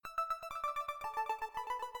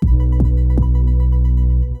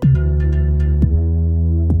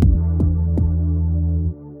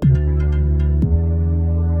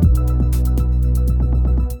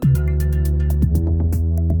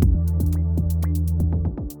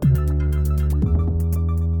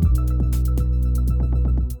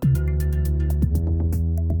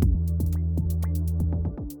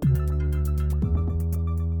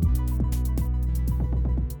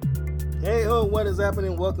is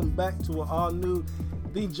happening? Welcome back to an all-new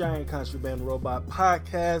The Giant Contraband Robot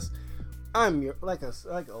podcast. I'm your, like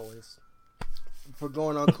always, for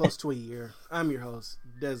going on close to a year, I'm your host,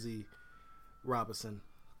 Desi Robinson,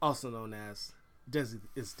 also known as Desi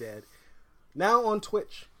is Dead. Now on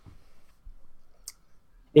Twitch.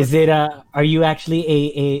 Is it, are you actually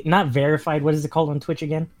a not verified, what is it called on Twitch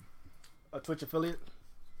again? A Twitch affiliate?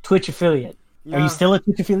 Twitch affiliate. Nah. Are you still a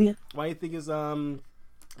Twitch affiliate? Why do you think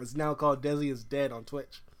it's now called Desi is Dead on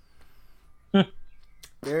Twitch?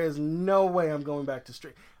 There is no way I'm going back to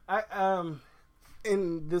stream. That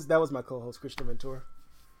was my co-host, Christian Ventura.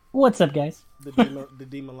 What's up, guys? The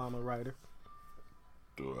Demon Llama Rider.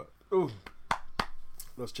 Ooh.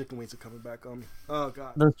 Those chicken wings are coming back on me. Oh,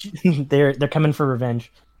 God. They're coming for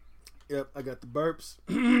revenge. Yep, I got the burps.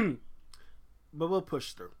 But we'll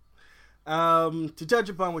push through. To touch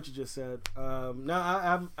upon what you just said,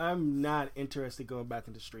 no, I'm not interested going back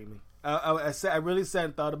into streaming. I really sat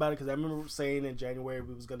and thought about it because I remember saying in January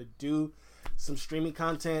we was going to do some streaming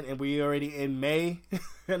content, and we already in May,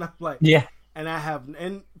 and I'm like, yeah.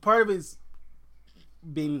 And part of it is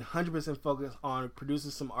being 100% focused on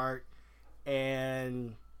producing some art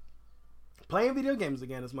and playing video games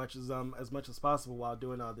again as much as possible while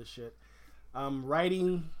doing all this shit.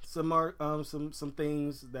 Writing some art, some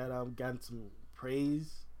things that gotten some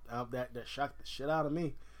praise that shocked the shit out of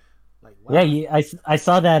me. Like, wow. Yeah, I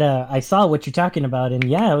saw that. I saw what you're talking about, and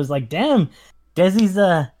yeah, I was like, damn, Desi's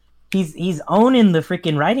he's owning the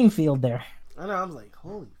freaking writing field there. I know. I was like,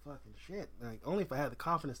 holy fucking shit! Like, only if I had the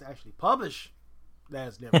confidence to actually publish.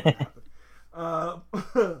 That's never gonna happen.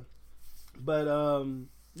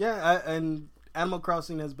 And Animal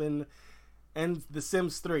Crossing has been, and The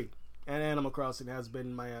Sims 3 and Animal Crossing has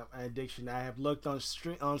been my addiction. I have looked on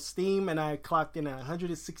Steam, and I clocked in at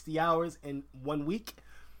 160 hours in 1 week.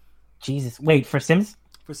 Jesus, wait, for Sims?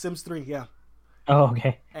 For Sims 3, yeah. Oh,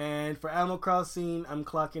 okay. And for Animal Crossing, I'm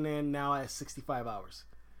clocking in now at 65 hours.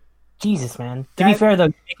 Jesus, man. To be fair, though,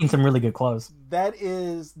 you're making some really good clothes. That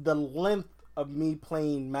is the length of me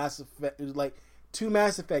playing Mass Effect, like 2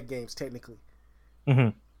 Mass Effect games, technically. Mm-hmm.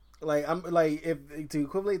 Like, I'm like, if to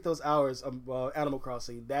equivalent those hours of Animal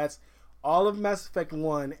Crossing, that's all of Mass Effect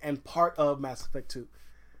 1 and part of Mass Effect 2.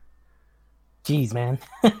 Jeez, man.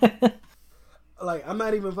 Like, I'm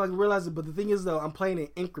not even fucking realizing, but the thing is, though, I'm playing in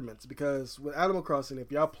increments because with Animal Crossing,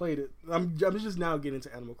 if y'all played it, I'm just now getting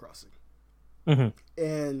into Animal Crossing. Mm-hmm.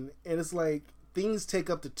 And it's like, things take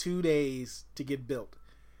up to 2 days to get built.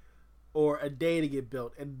 Or a day to get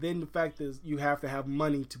built. And then the fact is, you have to have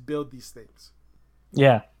money to build these things.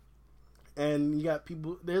 Yeah. And you got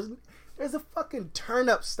people, there's a fucking turn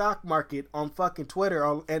up stock market on fucking Twitter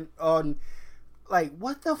on like,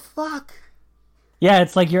 what the fuck? Yeah,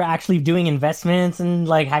 it's like you're actually doing investments and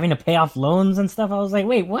like having to pay off loans and stuff. I was like,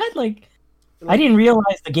 wait, what? Like I didn't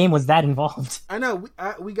realize the game was that involved. I know.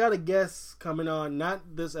 We got a guest coming on,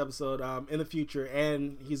 not this episode, in the future,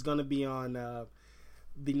 and he's gonna be on the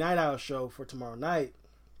Night Owl show for tomorrow night.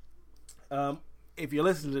 If you're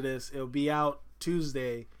listening to this, it'll be out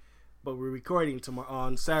Tuesday, but we're recording tomorrow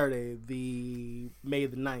on Saturday, the May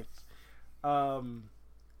the 9th.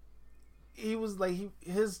 He was like,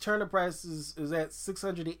 his turnip price is at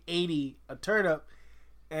 $680 a turnip,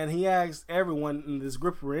 and he asked everyone in this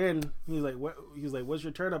group we're in. He's like, "What?" He's like, "What's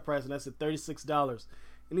your turnip price?" And I said $36.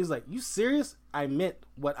 And he's like, "You serious?" I meant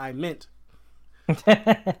what I meant.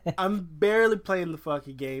 I'm barely playing the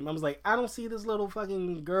fucking game. I was like, I don't see this little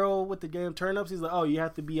fucking girl with the damn turnips. He's like, "Oh, you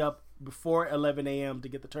have to be up before 11 a.m. to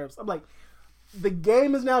get the turnips." I'm like, the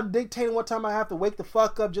game is now dictating what time I have to wake the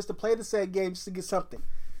fuck up just to play the said game just to get something.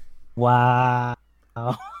 Wow.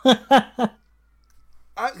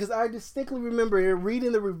 Because I distinctly remember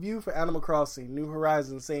reading the review for Animal Crossing New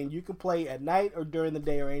Horizons saying you can play at night or during the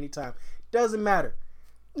day or anytime. Doesn't matter.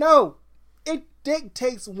 No. It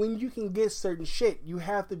dictates when you can get certain shit. You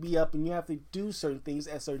have to be up and you have to do certain things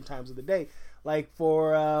at certain times of the day. Like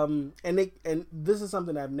for and this is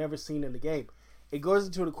something I've never seen in the game. It goes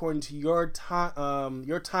into it according to your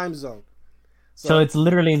time zone. So it's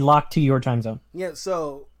literally locked to your time zone. Yeah.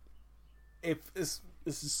 So if this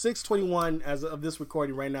is 6:21 as of this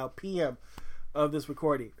recording right now, PM of this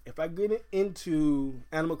recording. If I get into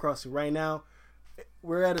Animal Crossing right now,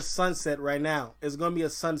 we're at a sunset right now. It's going to be a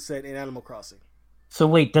sunset in Animal Crossing. So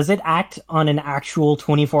wait, does it act on an actual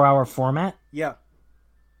 24-hour format? Yeah.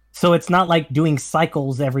 So it's not like doing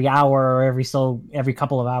cycles every hour or every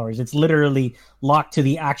couple of hours. It's literally locked to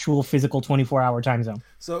the actual physical 24-hour time zone.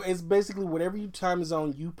 So it's basically whatever time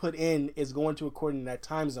zone you put in is going to according to that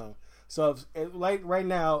time zone. So like right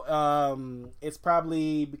now, it's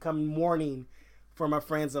probably becoming morning for my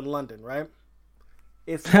friends in London, right?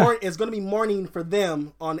 It's going to be morning for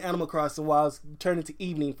them on Animal Crossing, while it's turning to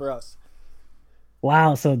evening for us.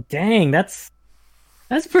 Wow. So dang, that's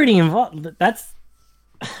pretty involved. That's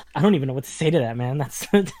I don't even know what to say to that, man. That's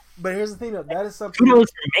But here's the thing, though. That is something. kudos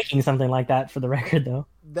for making something like that, for the record, though.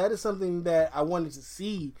 That is something that I wanted to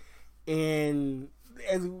see, and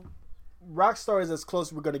as Rockstar is as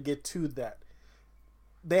close we're going to get to that.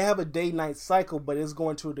 They have a day-night cycle, but it's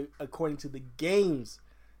going to according to the game's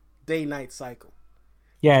day-night cycle.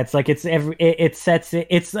 Yeah, it's like it's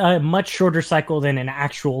a much shorter cycle than an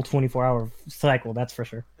actual 24-hour cycle. That's for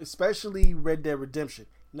sure. Especially Red Dead Redemption.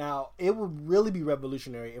 Now, it would really be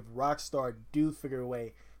revolutionary if Rockstar do figure a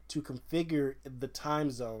way to configure the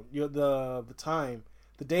time zone, the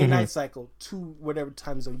day-night cycle to whatever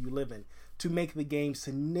time zone you live in, to make the game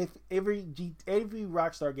every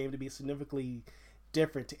Rockstar game to be significantly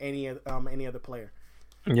different to any other player.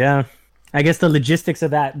 Yeah. I guess the logistics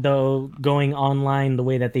of that, though, going online the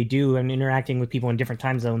way that they do and interacting with people in different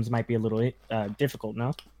time zones might be a little difficult,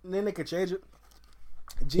 no? And then they could change it.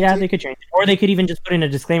 Yeah, they could change it. Or they could even just put in a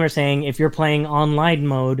disclaimer saying if you're playing online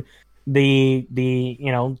mode, the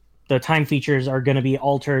time features are going to be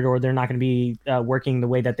altered, or they're not going to be working the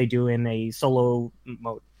way that they do in a solo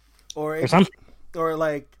mode. Or something. Or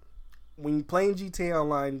like when you're playing GTA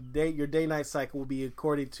Online, your day-night cycle will be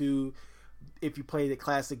according to if you play the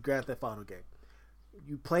classic Grand Theft Auto game.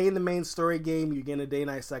 You play in the main story game, you're getting a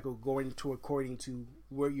day-night cycle according to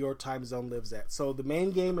where your time zone lives at. So the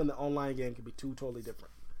main game and the online game can be two totally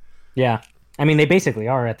different. Yeah. I mean, they basically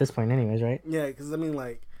are at this point anyways, right? Yeah, because, I mean,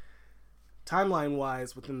 like,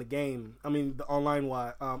 timeline-wise within the game, I mean, the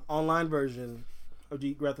online version of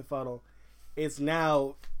Grand Theft Auto, it's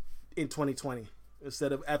now in 2020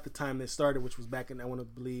 instead of at the time they started, which was back in, I want to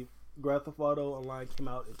believe, Grand Theft Auto Online came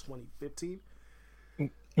out in 2015.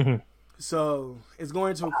 Mm-hmm. So it's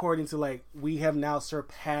going to according to, like, we have now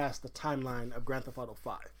surpassed the timeline of Grand Theft Auto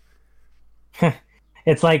 5.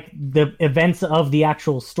 It's like the events of the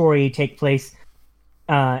actual story take place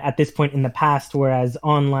at this point in the past, whereas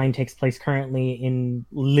online takes place currently in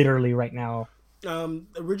literally right now.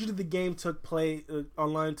 Originally, the game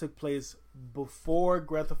online took place before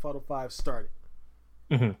Grand Theft Auto 5 started.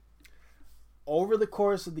 Mm-hmm. Over the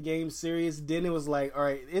course of the game series, then it was like, all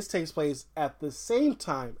right, this takes place at the same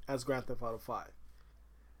time as Grand Theft Auto 5.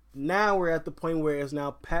 Now we're at the point where it's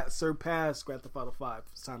now surpassed Grand Theft Auto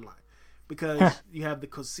 5's timeline. Because you have the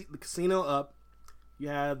casino up, you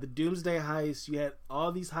have the Doomsday heist, you had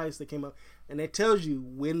all these heists that came up, and it tells you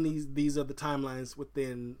when these are the timelines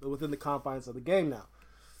within the confines of the game now.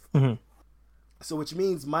 Mm-hmm. So which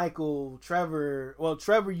means Trevor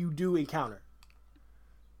you do encounter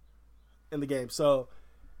in the game. So,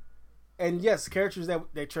 and yes, characters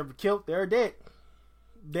that Trevor killed, they're dead.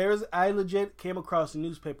 I legit came across a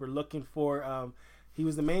newspaper looking for, he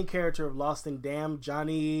was the main character of Lost and Damned,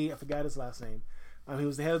 Johnny, I forgot his last name. He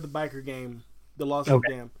was the head of the biker game, The Lost and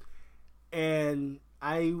Damned. And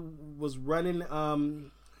I was running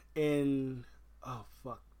in, oh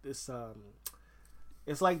fuck, this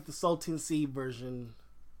it's like the Salton Sea version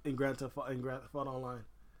in Grand Theft Auto Online.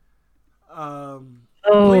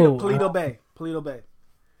 Paleto Bay.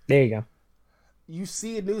 There you go. You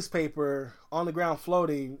see a newspaper on the ground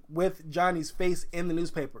floating with Johnny's face in the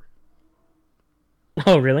newspaper.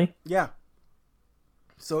 Oh, really? Yeah.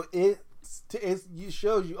 So it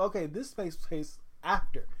shows you, okay, this takes place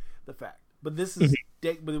after the fact, but this is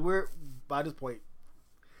but we're by this point,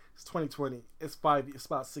 it's 2020. It's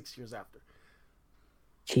about 6 years after.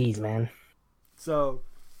 Jeez, man. So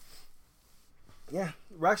yeah,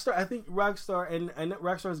 Rockstar. I think Rockstar and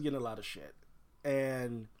Rockstar is getting a lot of shit,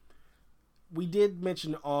 and we did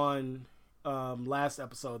mention on last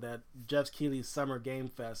episode that Jeff Keighley's Summer Game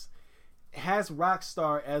Fest has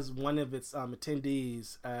Rockstar as one of its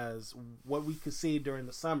attendees, as what we could see during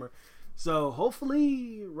the summer. So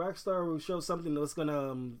hopefully Rockstar will show something that's going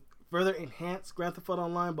to further enhance Grand Theft Auto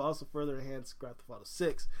Online, but also further enhance Grand Theft Auto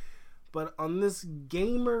 6. But on this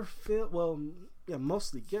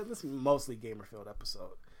mostly gamer-filled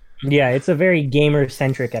episode. Yeah, it's a very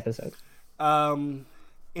gamer-centric episode.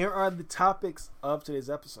 Here are the topics of today's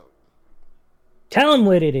episode. Tell them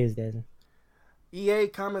what it is, Desmond. EA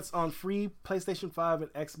comments on free PlayStation 5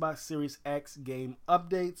 and Xbox Series X game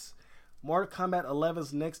updates. Mortal Kombat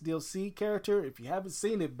 11's next DLC character, if you haven't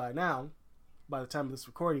seen it by now, by the time of this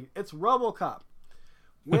recording, it's RoboCop,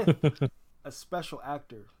 with a special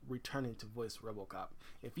actor returning to voice RoboCop.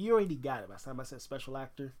 If you already got it, by the time I said special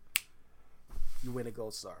actor, you win a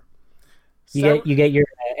gold star. You get your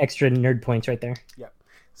extra nerd points right there. Yep.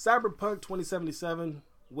 Cyberpunk 2077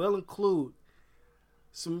 will include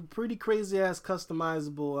some pretty crazy ass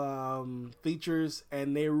customizable features,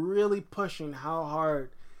 and they're really pushing how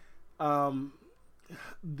hard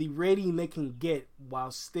the rating they can get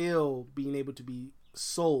while still being able to be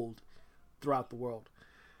sold throughout the world.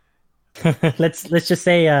 let's just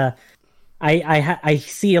say I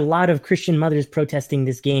see a lot of Christian mothers protesting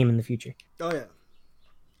this game in the future. Oh yeah,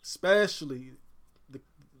 especially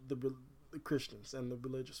the Christians and the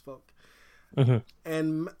religious folk. Mm-hmm.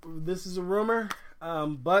 And this is a rumor,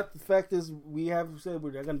 but the fact is, we have said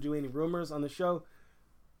we're not going to do any rumors on the show.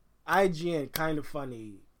 IGN, Kind of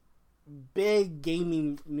Funny, big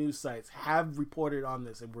gaming news sites have reported on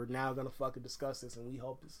this, and we're now going to fucking discuss this, and we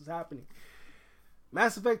hope this is happening.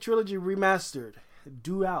 Mass Effect Trilogy Remastered,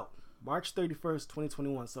 due out March 31st,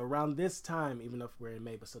 2021. So around this time, even if we're in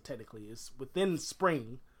May, but so technically it's within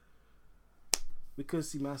spring, we could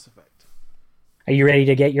see Mass Effect. Are you ready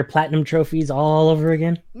to get your platinum trophies all over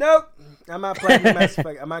again? Nope. I'm not playing Mass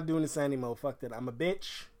Effect. I'm not doing this anymore. Fuck that. I'm a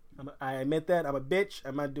bitch. I admit that. I'm a bitch.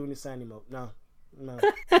 I'm not doing this anymore. No.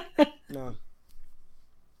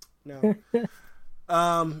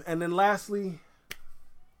 And then lastly,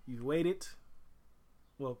 you waited.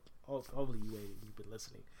 Well, hopefully you waited. You've been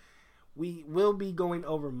listening. We will be going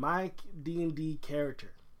over my D&D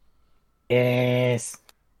character. Yes.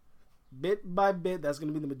 Bit by bit, that's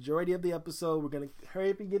going to be the majority of the episode. We're going to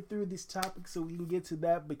hurry up and get through these topics so we can get to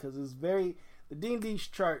that, because it's the D&D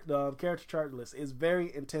chart, the character chart list is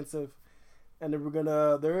very intensive, and then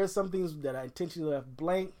there are some things that I intentionally left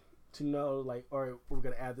blank to know, like, or we're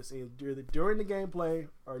going to add this in during the gameplay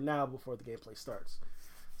or now before the gameplay starts.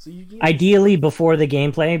 So ideally before the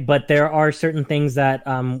gameplay, but there are certain things that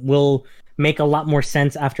will make a lot more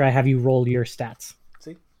sense after I have you roll your stats.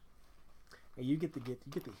 See? And you get to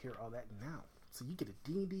hear all that now. So you get a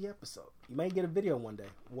D&D episode. You might get a video one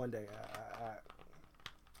day.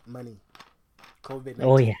 Money. COVID-19.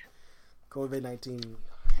 Oh yeah. COVID-19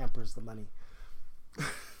 hampers the money.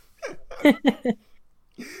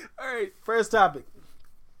 All right, first topic.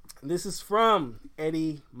 This is from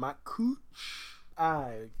Eddie Makuch.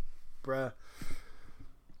 Bruh.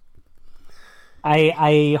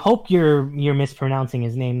 I hope you're mispronouncing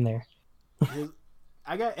his name there.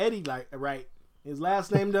 I got Eddie right. His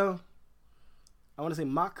last name though, I want to say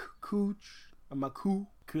Makuch or Maku.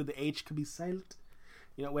 Could the H could be silent?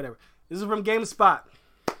 Whatever. This is from GameSpot.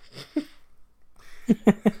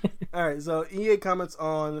 All right, so EA comments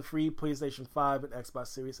on the free PlayStation 5 and Xbox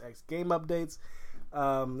Series X game updates.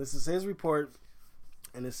 This is his report,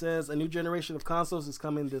 and it says a new generation of consoles is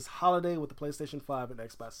coming this holiday with the PlayStation 5 and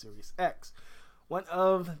Xbox Series X. One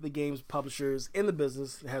of the game's publishers in the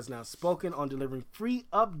business has now spoken on delivering free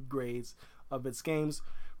upgrades of its games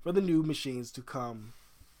for the new machines to come.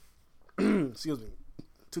 Excuse me,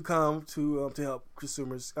 to help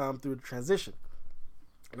consumers through the transition.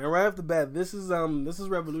 And right off the bat, this is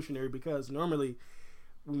revolutionary, because normally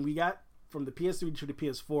when we got from the PS3 to the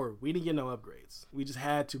PS4, we didn't get no upgrades. We just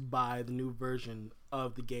had to buy the new version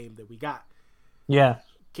of the game that we got. Yeah.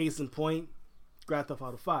 Case in point, Grand Theft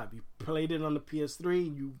Auto 5. You played it on the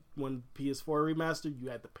PS3. When PS4 remastered, you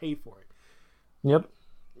had to pay for it. Yep.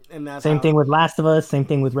 And that's same thing with Last of Us. Same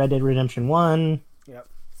thing with Red Dead Redemption 1. Yep.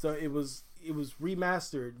 So it was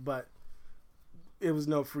remastered, but it was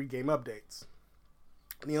no free game updates.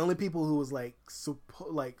 The only people who was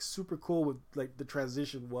super cool with like the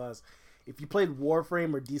transition was if you played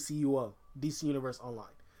Warframe or DC Universe Online.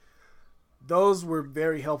 Those were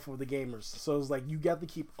very helpful for the gamers. So it was like you got to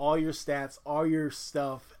keep all your stats, all your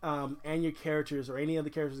stuff, and your characters or any other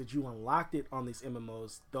characters that you unlocked it on these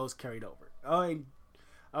MMOs. Those carried over. Oh, and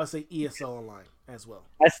I would say ESO Online as well.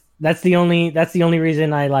 That's the only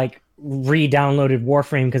reason I re-downloaded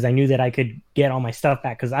Warframe, because I knew that I could get all my stuff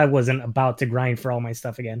back, because I wasn't about to grind for all my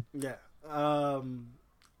stuff again. Yeah.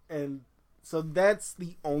 And so that's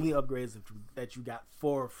the only upgrades that you got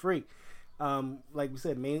for free. Like we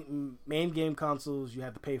said, main game consoles, you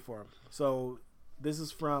have to pay for them. So this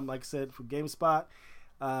is from, like I said, from GameSpot.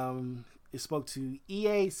 It spoke to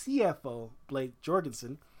EA CFO Blake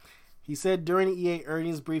Jorgensen. He said during the EA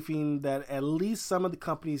earnings briefing that at least some of the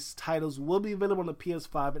company's titles will be available on the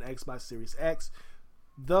PS5 and Xbox Series X,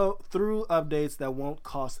 though through updates that won't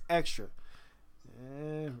cost extra.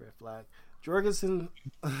 Red flag. Jorgensen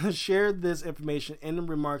shared this information in the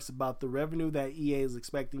remarks about the revenue that EA is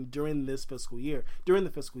expecting during the fiscal year.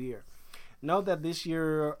 Note that this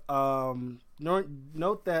year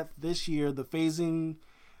the phasing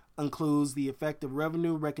includes the effect of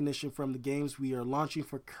revenue recognition from the games we are launching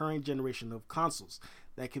for current generation of consoles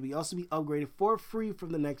that can also be upgraded for free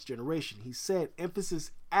from the next generation. He said,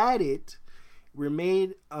 emphasis added, we've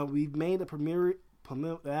made a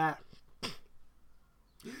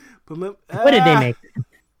What did they make?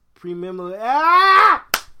 Preliminary.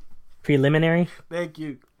 Preliminary? Thank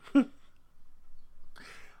you.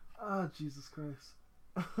 Oh, Jesus Christ.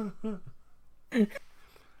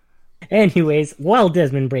 Anyways, while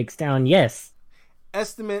Desmond breaks down, yes.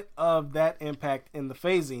 Estimate of that impact in the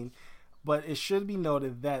phasing, but it should be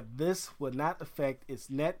noted that this would not affect its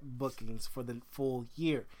net bookings for the full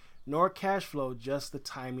year, nor cash flow, just the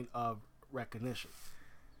timing of recognition.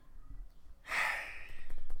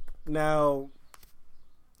 Now,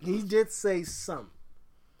 he did say some,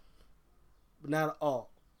 but not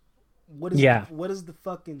all. What is the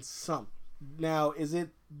fucking some? Now, is it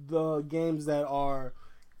the games that are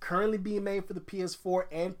currently being made for the PS4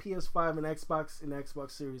 and PS5 and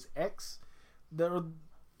Xbox Series X,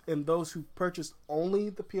 and those who purchased only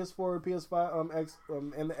the PS4 or PS5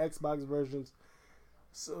 and the Xbox versions?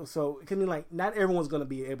 So it can be like not everyone's going to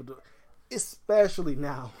be able to, especially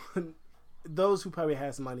now. Those who probably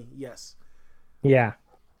has money, yes. Yeah.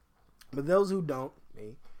 But those who don't,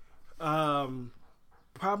 me,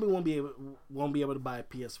 probably won't be able to buy a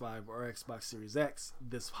PS5 or Xbox Series X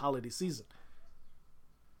this holiday season.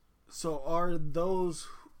 So are those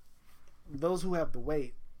who have to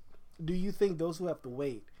wait? Do you think those who have to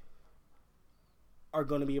wait are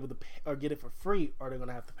going to be able to pay, or get it for free, or they're going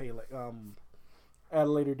to have to pay like at a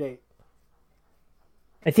later date?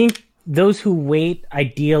 I think those who wait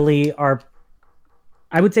ideally are.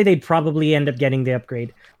 I would say they'd probably end up getting the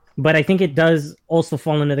upgrade, but I think it does also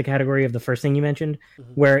fall into the category of the first thing you mentioned,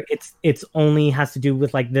 where it's only has to do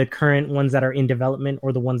with like the current ones that are in development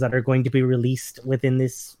or the ones that are going to be released within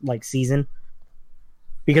this like season.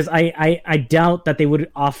 Because I doubt that they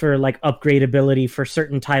would offer like upgrade ability for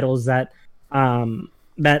certain titles that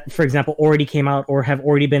that, for example, already came out or have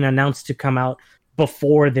already been announced to come out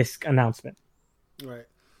before this announcement. Right.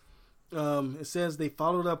 It says they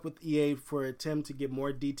followed up with EA for an attempt to get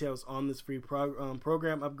more details on this free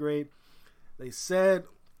program upgrade. They said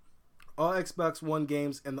all Xbox One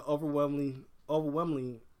games and the overwhelming, I'm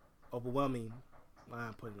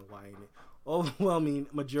putting a Y in it, overwhelming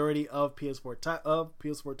majority of PS4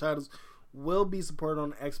 titles will be supported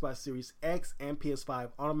on Xbox Series X and PS5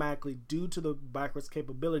 automatically due to the backwards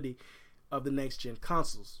capability of the next-gen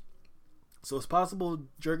consoles. So it's possible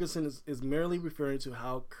Jurgensen is merely referring to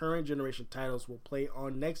how current generation titles will play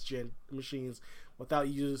on next-gen machines without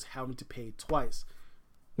users having to pay twice,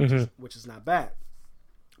 which is not bad.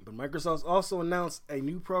 But Microsoft also announced a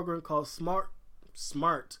new program called Smart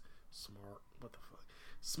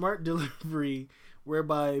Delivery,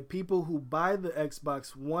 whereby people who buy the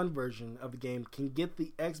Xbox One version of the game can get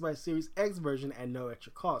the Xbox Series X version at no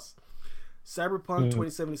extra cost. Cyberpunk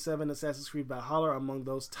 2077, Assassin's Creed Valhalla are among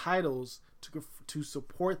those titles to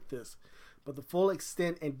support this, but the full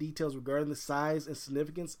extent and details regarding the size and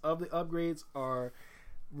significance of the upgrades are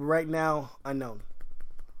right now unknown.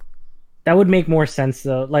 That would make more sense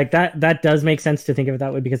though. Like that does make sense to think of it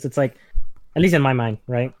that way, because it's like, at least in my mind,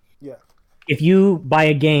 right? Yeah. If you buy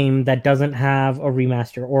a game that doesn't have a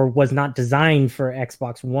remaster or was not designed for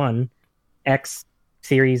Xbox One, X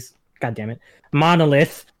Series, God damn it,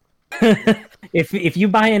 Monolith. if you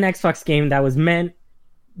buy an Xbox game that was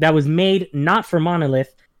made not for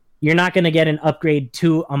Monolith, you're not going to get an upgrade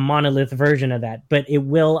to a Monolith version of that, but it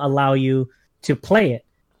will allow you to play it.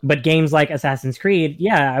 But games like Assassin's Creed,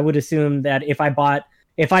 yeah, I would assume that if I bought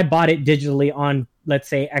it digitally on, let's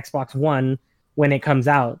say, Xbox One when it comes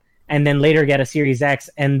out, and then later get a Series X,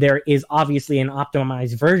 and there is obviously an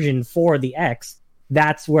optimized version for the X,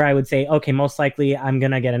 that's where I would say, okay, most likely I'm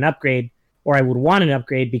going to get an upgrade, or I would want an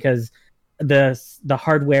upgrade because the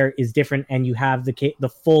hardware is different and you have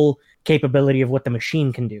the full capability of what the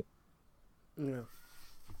machine can do. Yeah.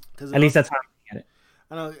 At least that's how I get it.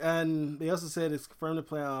 I know, and they also said it's confirmed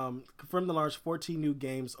to launch 14 new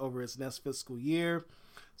games over its next fiscal year.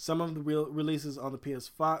 Some of the releases on the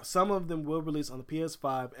PS5. Some of them will release on the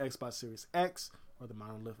PS5, Xbox Series X, or the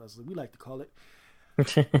Monolith, as we like to call it.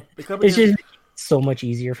 It's just so much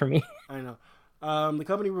easier for me. I know. The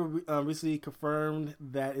company recently confirmed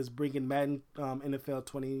that it's bringing Madden NFL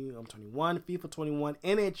 21, FIFA 21,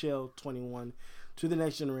 NHL 21 to the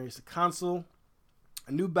next generation console.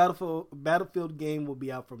 A new Battlefield game will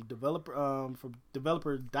be out from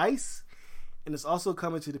developer DICE, and it's also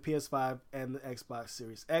coming to the PS5 and the Xbox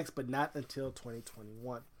Series X, but not until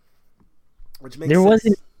 2021. Which makes sense. Was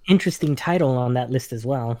an interesting title on that list as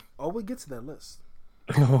well. Oh, we'll get to that list.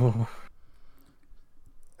 Oh.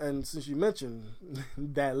 And since you mentioned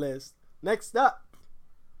that list, next up.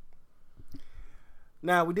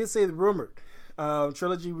 Now, we did say the rumored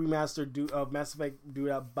trilogy remaster of Mass Effect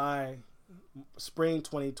due out by spring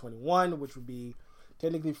 2021, which would be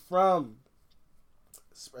technically from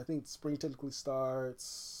I think spring typically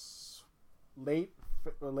starts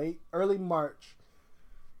early March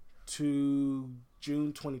to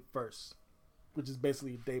June 21st, which is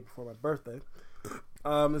basically the day before my birthday.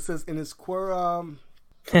 It says in its core. All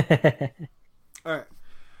right,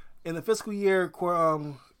 in the fiscal year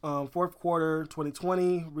fourth quarter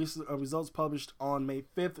 2020, results published on May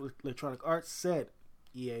 5th. Electronic Arts said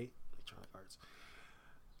EA Electronic Arts.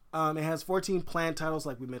 It has 14 planned titles,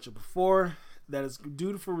 like we mentioned before, that is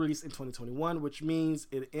due for release in 2021, which means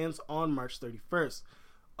it ends on March 31st.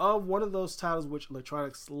 Of one of those titles, which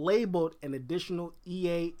Electronics labeled an additional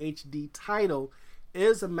EA HD title,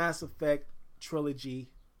 is a Mass Effect trilogy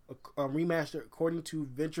remaster, according to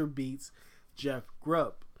VentureBeat's Jeff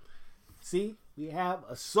Grubb. See, we have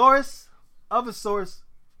a source of a source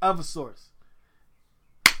of a source.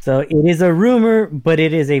 So it is a rumor, but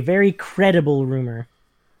it is a very credible rumor.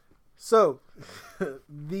 So,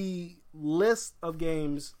 the list of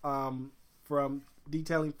games from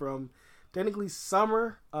detailing from technically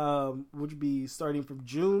summer, which would be starting from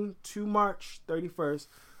June to March 31st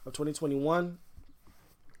of 2021,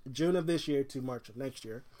 June of this year to March of next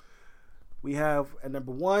year. We have at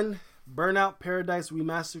number 1, Burnout Paradise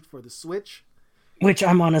Remastered for the Switch. Which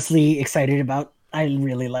I'm honestly excited about. I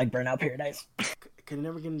really like Burnout Paradise. Can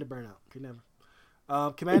never get into Burnout. Can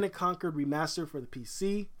never. Command & Conquer Remastered for the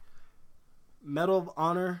PC. Medal of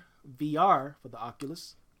Honor VR for the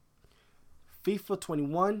Oculus. FIFA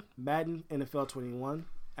 21, Madden NFL 21,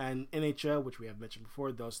 and NHL, which we have mentioned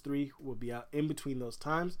before. Those 3 will be out in between those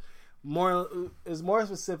times. More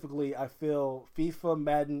specifically, I feel FIFA,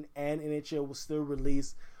 Madden, and NHL will still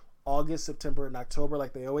release August, September, and October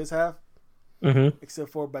like they always have. Mm-hmm.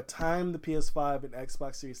 Except for by the time the PS5 and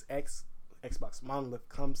Xbox Series X, Xbox Monolith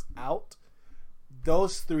comes out,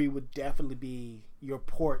 those 3 would definitely be your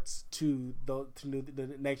ports to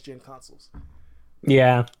the next gen consoles.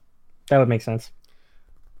 Yeah, that would make sense.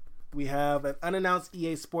 We have an unannounced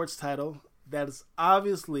EA Sports title that is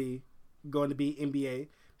obviously going to be NBA,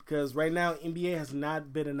 because right now NBA has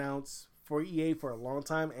not been announced for EA for a long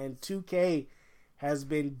time, and 2K has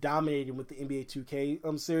been dominating with the NBA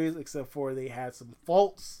 2K series, except for they had some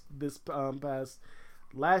faults this past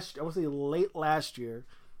last, I want to say late last year.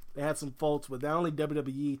 They had some faults with not only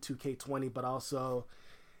WWE 2K20, but also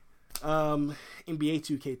NBA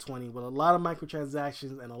 2K20, with a lot of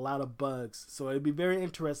microtransactions and a lot of bugs. So it'd be very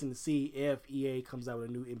interesting to see if EA comes out with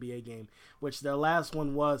a new NBA game, which their last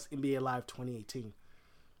one was NBA Live 2018.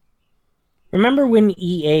 Remember when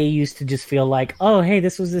EA used to just feel like, oh, hey,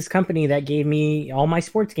 this was this company that gave me all my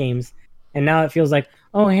sports games. And now it feels like,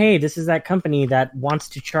 oh, hey, this is that company that wants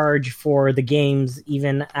to charge for the games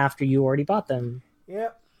even after you already bought them.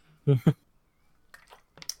 Yep.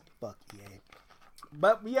 Fuck EA.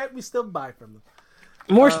 But yet we still buy from them.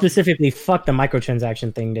 More specifically, fuck the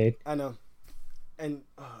microtransaction thing, dude. I know. And,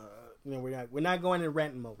 we're not going in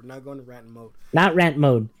ranting mode. Not rant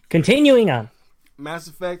mode. Continuing on. Mass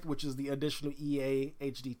Effect, which is the additional EA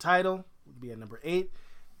HD title, would be at number 8,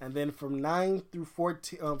 and then from 9 through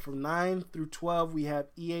 12, we have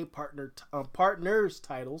EA partners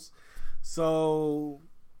titles. So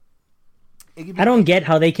I don't get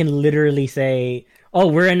how they can literally say, "Oh,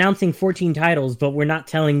 we're announcing 14 titles, but we're not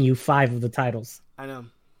telling you 5 of the titles." I know.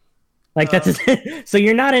 Like that's so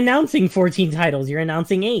you're not announcing 14 titles; you're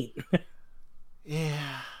announcing 8.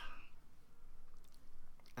 Yeah.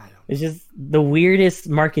 It's just the weirdest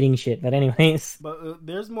marketing shit. But anyways. But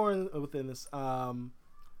there's more within this.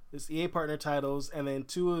 This EA partner titles, and then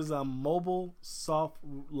 2 is mobile soft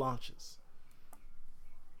launches.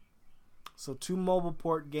 So 2 mobile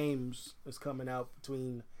port games is coming out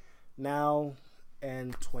between now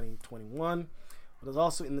and 2021. But there's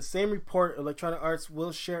also in the same report, Electronic Arts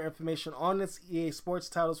will share information on its EA Sports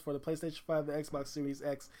titles for the PlayStation 5 and Xbox Series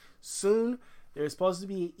X soon. There's supposed to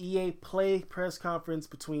be an EA Play press conference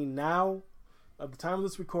between now, at the time of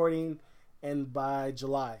this recording, and by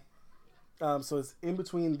July. So it's in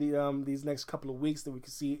between these next couple of weeks that we can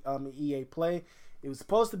see EA Play. It was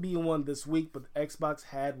supposed to be one this week, but Xbox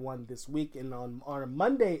had one this week. And on our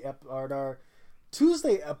our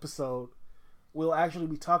Tuesday episode, we'll actually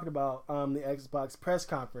be talking about the Xbox press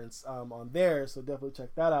conference on there. So definitely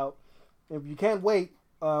check that out. If you can't wait,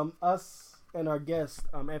 us and our guest,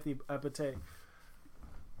 Anthony Apate,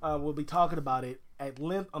 we'll be talking about it at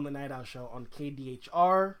length on the Night Owl Show on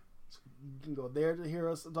KDHR. So you can go there to hear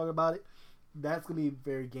us talk about it. That's going to be a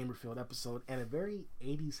very gamer-filled episode and a very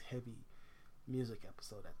 80s heavy music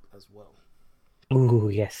episode as well. Ooh,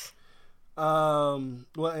 yes. Well,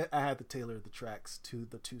 I had to tailor the tracks to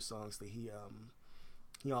the 2 songs that he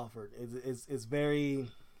offered. It's very...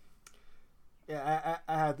 Yeah,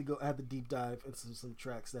 I had to go. I had to deep dive into some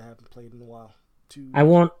tracks that I haven't played in a while. I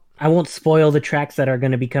won't spoil the tracks that are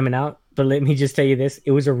going to be coming out, but let me just tell you this: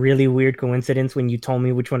 it was a really weird coincidence when you told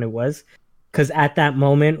me which one it was, because at that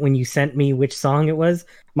moment when you sent me which song it was,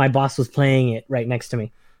 my boss was playing it right next to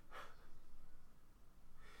me.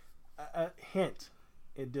 Hint: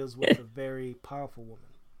 it deals with a very powerful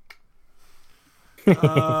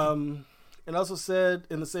woman. And also said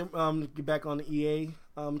in the same get back on the EA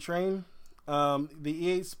train. The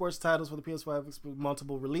EA Sports titles for the PS5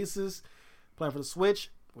 multiple releases planned for the Switch,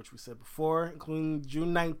 which we said before, including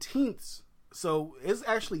June 19th. So it's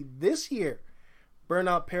actually this year.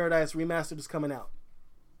 Burnout Paradise Remastered is coming out.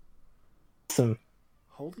 Awesome.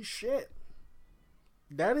 Holy shit.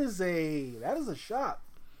 That is a shot.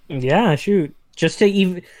 Yeah, shoot. Just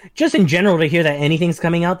in general to hear that anything's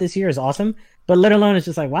coming out this year is awesome. But let alone it's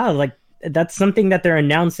just like, wow, like that's something that they're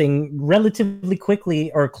announcing relatively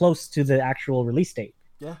quickly or close to the actual release date.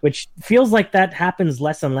 Yeah. Which feels like that happens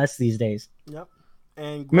less and less these days. Yep.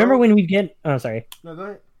 And remember when we'd get sorry. No, go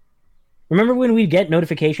ahead. Remember when we'd get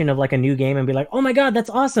notification of like a new game and be like, oh my god,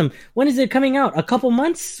 that's awesome. When is it coming out? A couple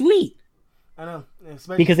months? Sweet. I know.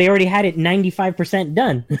 Because they already had it 95%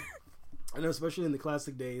 done. I know, especially in the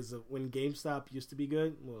classic days of when GameStop used to be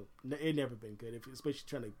good. Well, it never been good, especially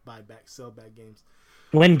trying to sell back games.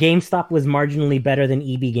 When GameStop was marginally better than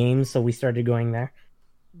EB Games, so we started going there.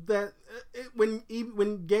 When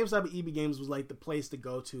GameStop and EB Games was like the place to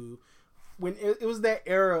go to, when it was that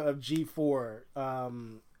era of G4.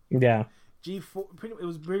 Yeah. G4. It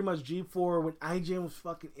was pretty much G4 when IGN was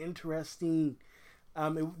fucking interesting.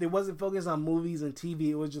 It wasn't focused on movies and TV.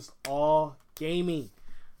 It was just all gaming.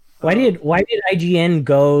 Why did IGN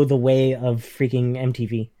go the way of freaking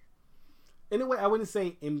MTV? Anyway, I wouldn't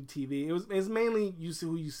say MTV. It's mainly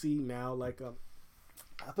who you see now. Like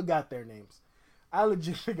I forgot their names. I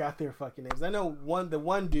legit forgot their fucking names. I know the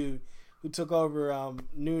one dude who took over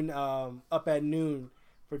noon up at noon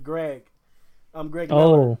for Greg. Greg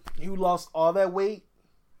Miller, who lost all that weight.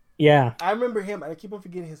 Yeah. I remember him. I keep on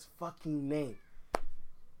forgetting his fucking name.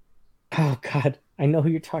 Oh god, I know who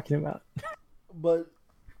you're talking about. But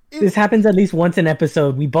this happens at least once an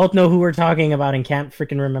episode. We both know who we're talking about and can't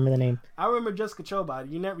freaking remember the name. I remember Jessica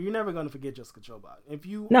Chobot. You're never going to forget Jessica Chobot.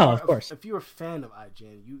 Of course. If you're a fan of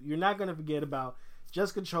IGN, you're not going to forget about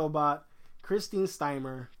Jessica Chobot, Christine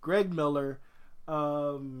Steimer, Greg Miller,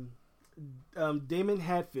 Damon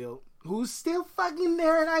Hatfield, who's still fucking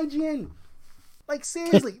there at IGN. Like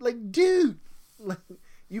seriously, like dude, like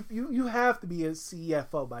you have to be a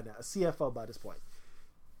CFO by now, a CFO by this point.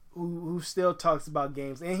 Who still talks about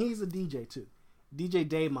games, and he's a DJ too. DJ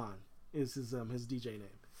Damon is his DJ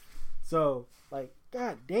name. So like,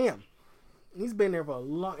 god damn, he's been there for a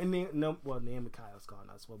long. And Naomi Kyle's gone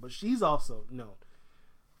as well, but she's also known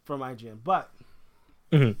from IGN. But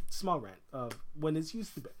small rant of when it's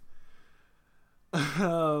used to be.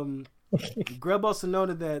 Grub also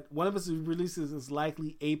noted that one of his releases is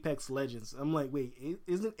likely Apex Legends. I'm like, wait,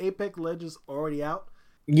 isn't Apex Legends already out?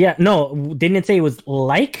 Yeah, no, didn't it say it was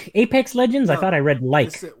like Apex Legends? No, I thought I read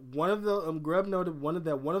like. One of the Grub noted one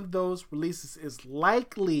of those releases is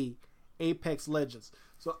likely Apex Legends.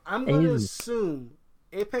 So I'm going to assume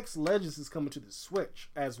Apex Legends is coming to the Switch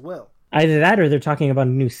as well. Either that, or they're talking about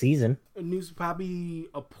a new season. Probably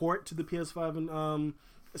a port to the PS5, and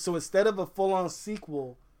so instead of a full-on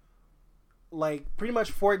sequel, like pretty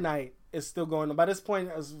much Fortnite is still going on. By this point,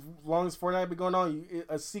 as long as Fortnite been going on,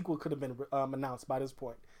 a sequel could have been announced by this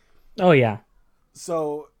point. Oh yeah.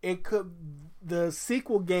 So the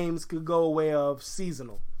sequel games could go away of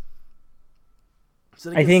seasonal.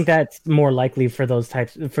 So I think that's more likely for those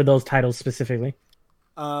titles specifically.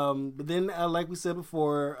 But then, like we said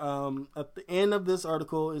before, at the end of this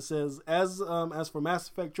article, it says, as for Mass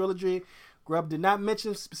Effect Trilogy, Grubb did not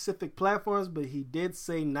mention specific platforms, but he did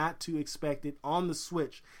say not to expect it on the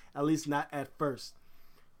Switch, at least not at first.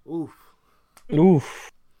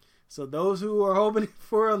 Oof. So those who are hoping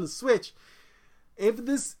for it on the Switch, if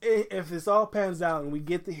this all pans out and we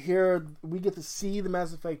get to see the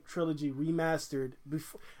Mass Effect Trilogy remastered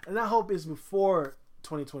before, and I hope it's before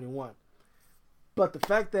 2021. But the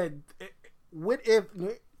fact that,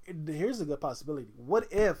 here's a good possibility.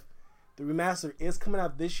 What if the remaster is coming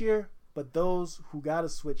out this year, but those who got a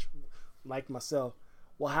Switch, like myself,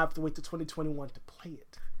 will have to wait to 2021 to play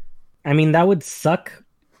it? I mean, that would suck,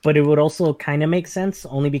 but it would also kind of make sense,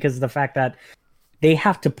 only because of the fact that they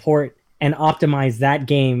have to port and optimize that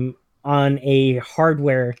game on a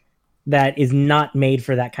hardware that is not made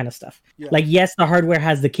for that kind of stuff. Yeah. Like, yes, the hardware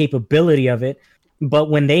has the capability of it, but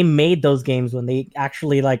when they made those games, when they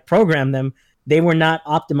actually like programmed them, they were not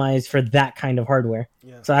optimized for that kind of hardware.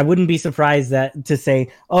 Yeah. So I wouldn't be surprised to say,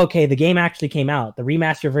 okay, the game actually came out, the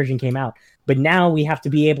remaster version came out, but now we have to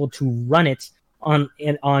be able to run it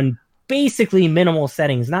on basically minimal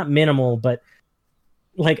settings, not minimal, but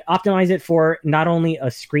like optimize it for not only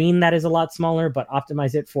a screen that is a lot smaller, but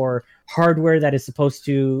optimize it for hardware that is supposed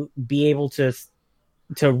to be able to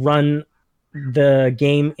run the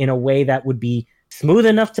game in a way that would be smooth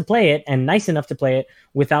enough to play it and nice enough to play it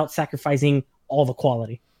without sacrificing all the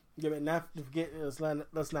quality. Yeah, but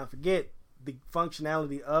let's not forget the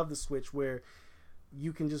functionality of the Switch, where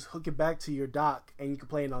you can just hook it back to your dock and you can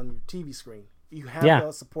play it on your TV screen. You have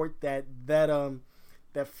to support that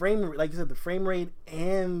frame, like you said, the frame rate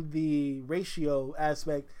and the ratio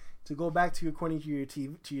aspect to go back to according to your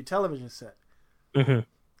TV, to your television set. Mm-hmm.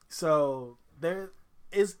 So there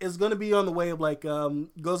is going to be on the way of like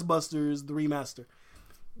Ghostbusters the remaster.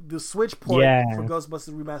 The Switch port for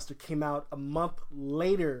Ghostbusters Remaster came out a month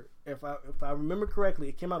later. If I remember correctly,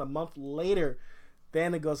 it came out a month later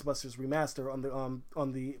than the Ghostbusters Remaster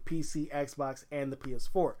on the PC, Xbox, and the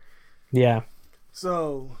PS4. Yeah.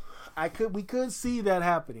 So we could see that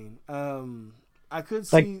happening. I could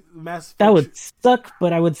see Mass Effect. That would suck,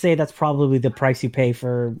 but I would say that's probably the price you pay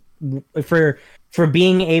for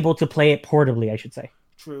being able to play it portably, I should say.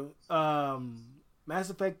 True. Mass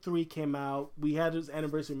Effect 3 came out. We had this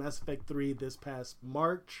anniversary of Mass Effect 3 this past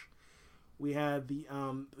March. We had the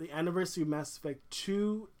anniversary of Mass Effect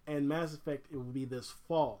 2 and Mass Effect, it will be this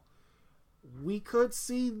fall. We could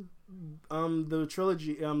see the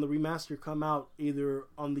trilogy, the remaster come out either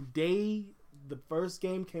on the day the first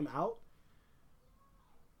game came out,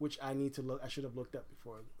 which I need to look. I should have looked up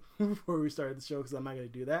before we started the show because I'm not going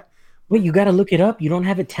to do that. Wait, you got to look it up? You don't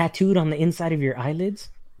have it tattooed on the inside of your eyelids?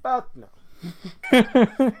 Fuck no.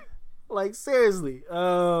 Like seriously,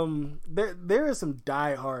 there is some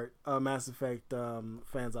diehard Mass Effect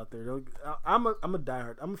fans out there. I'm a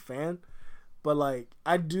diehard. I'm a fan, but like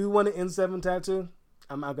I do want an N7 tattoo.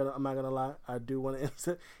 I'm not gonna lie. I do want an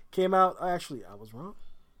N7. Came out. Actually, I was wrong.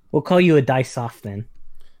 We'll call you a die soft then.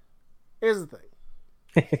 Here's the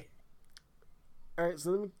thing. All right,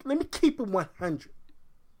 so let me keep it 100.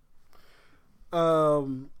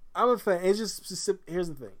 I'm a fan. It's just specific. Here's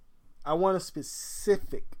the thing. I want a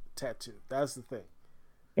specific tattoo. That's the thing.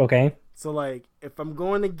 Okay. So like, if I'm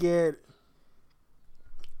going to get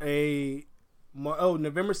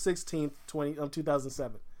November 16th,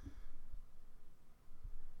 2007.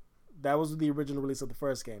 That was the original release of the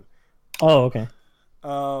first game. Oh, okay.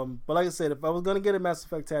 But like I said, if I was going to get a Mass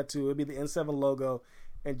Effect tattoo, it'd be the N7 logo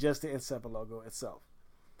and just the N7 logo itself.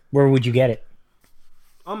 Where would you get it?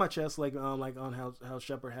 On my chest, like on how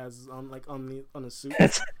Shepard has on the suit.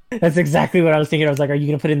 That's exactly what I was thinking. I was like, are you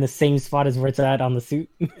gonna put it in the same spot as where it's at on the suit?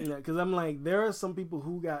 Yeah, because I'm like, there are some people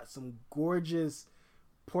who got some gorgeous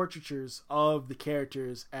portraitures of the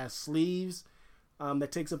characters as sleeves,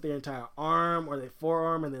 that takes up their entire arm or their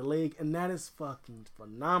forearm and their leg, and that is fucking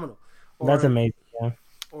phenomenal. That's amazing. Yeah.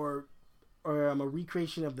 Or I'm a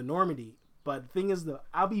recreation of the Normandy, but the thing is,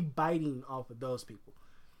 I'll be biting off of those people.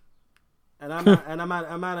 And I'm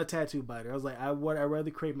not a tattoo biter. I was like, I'd rather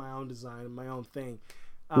create my own design, my own thing.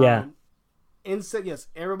 Yeah. Yes,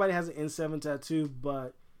 everybody has an N7 tattoo,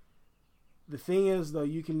 but the thing is, though,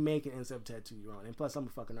 you can make an N7 tattoo your own. And plus, I'm a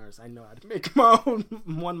fucking artist. I know how to make my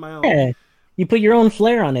own. Yeah, you put your own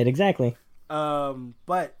flair on it, exactly.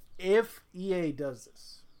 But if EA does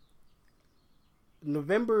this,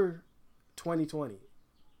 November 2020,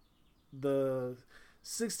 the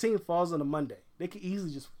 16th falls on a Monday. They could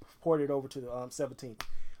easily just port it over to the 17th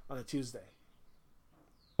on a Tuesday.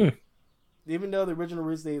 Even though the original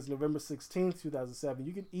release date is November 16th, 2007,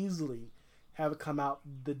 you can easily have it come out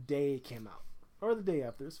the day it came out. Or the day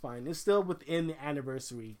after. It's fine. It's still within the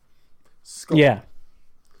anniversary scope. Yeah.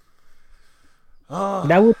 Oh.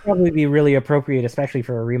 That would probably be really appropriate, especially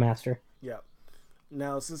for a remaster. Yeah.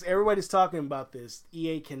 Now, since everybody's talking about this,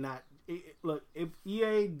 EA cannot... Look, if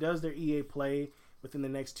EA does their EA Play within the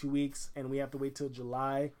next 2 weeks, and we have to wait till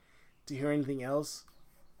July to hear anything else,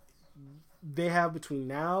 they have between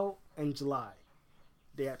now and July.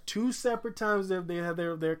 They have 2 separate times they have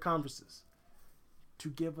their conferences to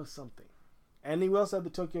give us something. And we also have the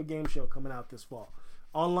Tokyo Game Show coming out this fall.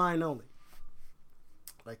 Online only.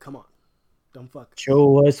 Like, come on. Don't fuck.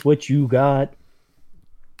 Show us what you got.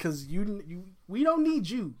 Because we don't need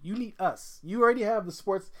you. You need us. You already have the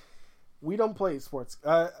sports. We don't play sports.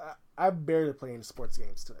 I barely play any sports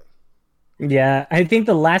games today. Yeah, I think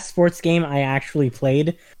the last sports game I actually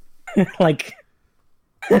played, like,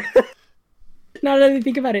 now that I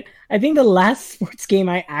think about it, I think the last sports game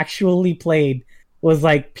I actually played was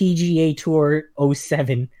like PGA Tour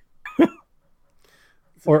 07.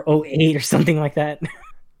 or '08 or something like that.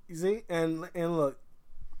 You see, and look,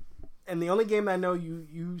 and the only game I know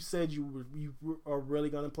you said you are really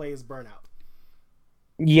gonna play is Burnout.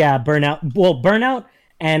 Yeah, Burnout. Well, Burnout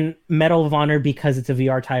and Medal of Honor because it's a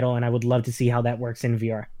VR title, and I would love to see how that works in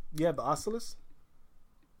VR. Yeah, the Oculus.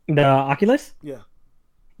 The Oculus? Yeah.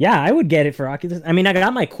 Yeah, I would get it for Oculus. I mean, I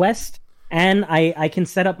got my Quest, and I can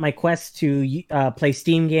set up my Quest to play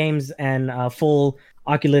Steam games and full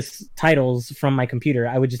Oculus titles from my computer.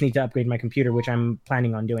 I would just need to upgrade my computer, which I'm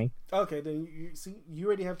planning on doing. Okay, then you see, you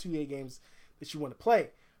already have 2 EA games that you want to play.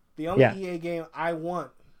 The only EA game I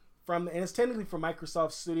want and it's technically from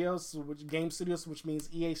Microsoft Studios, Game Studios, which means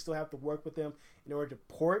EA still have to work with them in order to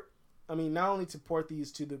port. I mean, not only to port these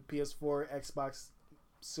to the PS4,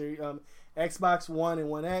 Xbox One and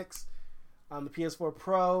One X, the PS4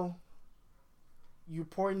 Pro. You're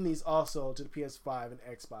porting these also to the PS5 and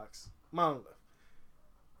Xbox Monolith,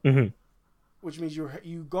 which means they're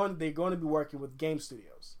going to be working with Game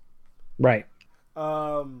Studios, right?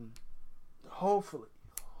 Hopefully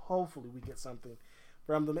we get something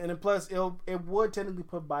from them, and then plus it would technically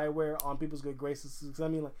put BioWare on people's good graces. Because I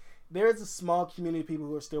mean, like, there is a small community of people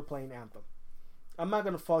who are still playing Anthem. I'm not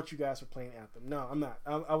gonna fault you guys for playing Anthem. No, I'm not.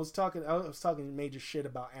 I was talking major shit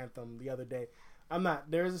about Anthem the other day. I'm not.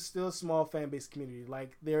 There is still a small fan base community.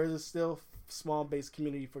 Like, there is a still small base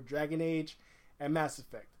community for Dragon Age and Mass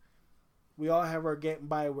Effect. We all have our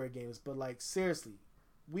BioWare games, but like, seriously,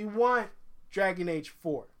 we want Dragon Age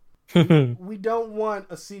 4. We don't want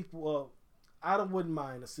a sequel. Well, I wouldn't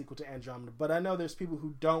mind a sequel to Andromeda, but I know there's people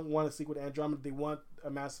who don't want a sequel to Andromeda. They want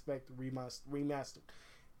a Mass Effect remastered.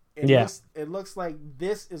 It looks like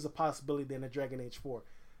this is a possibility in a Dragon Age 4.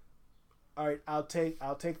 All right, I'll take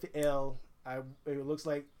the L. It looks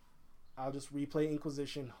like I'll just replay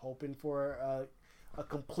Inquisition, hoping for a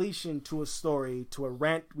completion to a story, to a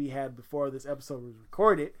rant we had before this episode was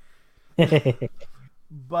recorded.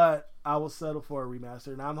 But I will settle for a remaster,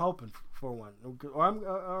 and I'm hoping for one.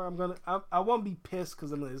 I won't be pissed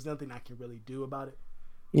because there's nothing I can really do about it.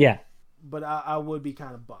 Yeah, but I would be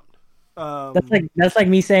kind of bummed. That's like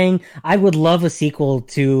me saying I would love a sequel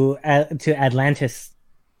to Atlantis,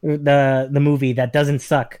 the movie that doesn't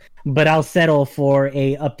suck, but I'll settle for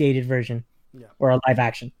a updated version, or a live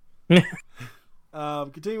action.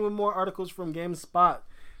 Continuing with more articles from GameSpot.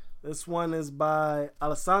 This one is by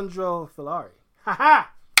Alessandro Filari. Haha!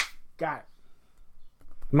 Got it.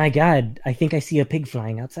 My God, I think I see a pig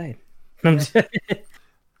flying outside. All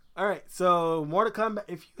right, so Mortal Kombat.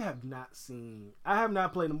 If you have not seen, I have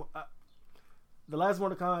not played the last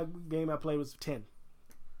Mortal Kombat game I played was 10.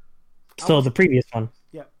 So the previous one.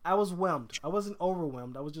 Yeah, I was whelmed. I wasn't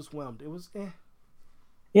overwhelmed. I was just whelmed. It was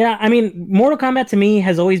Yeah, I mean, Mortal Kombat to me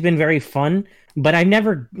has always been very fun, but I've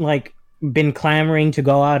never been clamoring to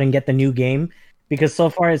go out and get the new game. Because so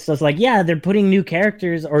far it's just like, yeah, they're putting new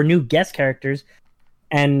characters or new guest characters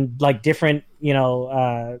and different,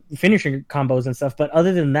 finisher combos and stuff. But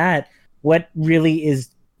other than that, what really is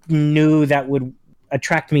new that would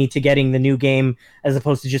attract me to getting the new game as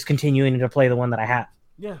opposed to just continuing to play the one that I have?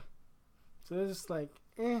 Yeah. So it's just like,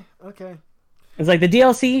 okay. It's like the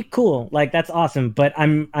DLC, cool. That's awesome. But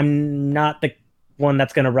I'm not the one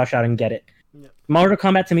that's going to rush out and get it. Yeah. Mortal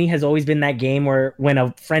Kombat to me has always been that game where when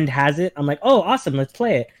a friend has it, I'm like, oh, awesome, let's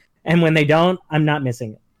play it. And when they don't, I'm not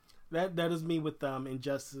missing it. That is me with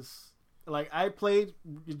Injustice. I played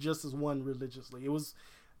Injustice 1 religiously. It was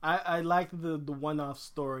I liked the one-off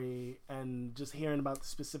story and just hearing about the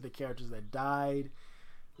specific characters that died.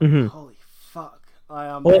 Holy fuck.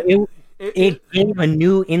 It gave a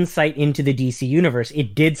new insight into the DC universe.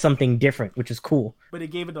 It did something different, which is cool. But it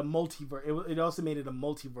gave it a multiverse. It also made it a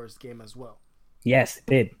multiverse game as well. Yes, it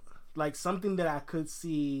did. Something that I could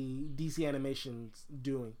see DC Animations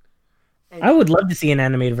doing. And I would love to see an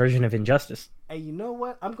animated version of Injustice. And you know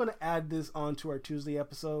what? I'm going to add this on to our Tuesday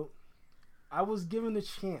episode. I was given the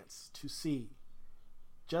chance to see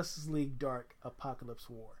Justice League Dark Apocalypse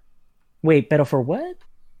War. Wait, but for what?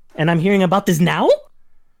 And I'm hearing about this now?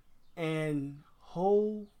 And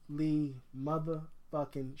holy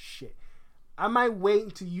motherfucking shit. I might wait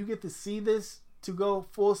until you get to see this to go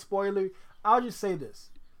full spoiler. I'll just say this.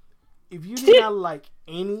 If you did not like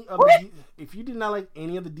any of the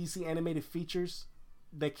DC animated features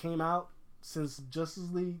that came out since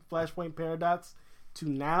Justice League Flashpoint Paradox to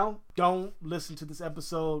now, don't listen to this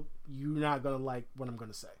episode. You're not gonna like what I'm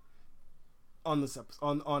gonna say on this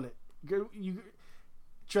episode. On it. You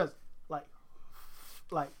trust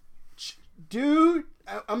dude,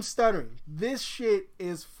 I'm stuttering. This shit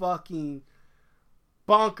is fucking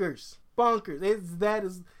bonkers. That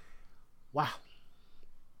is wow.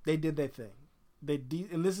 They did their thing.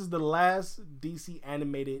 and this is the last DC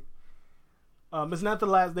animated. It's not the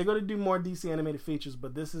last. They're going to do more DC animated features,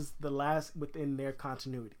 but this is the last within their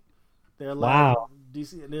continuity. Wow.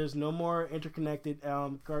 DC. There's no more interconnected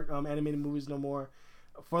animated movies, no more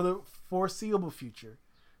for the foreseeable future.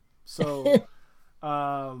 So,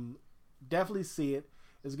 definitely see it.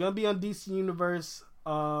 It's going to be on DC Universe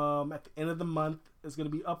at the end of the month. It's going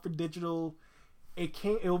to be up for digital.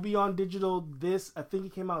 It will be on digital I think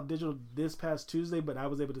it came out digital this past Tuesday, but I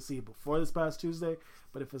was able to see it before this past Tuesday.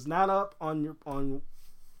 But if it's not up on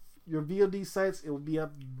your VOD sites, it will be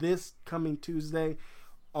up this coming Tuesday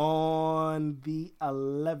on the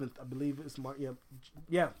 11th. I believe it's March.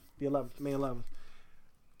 Yeah, the 11th, May 11th.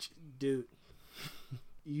 Dude,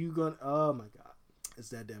 oh my god, it's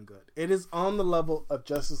that damn good. It is on the level of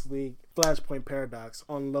Justice League Flashpoint Paradox,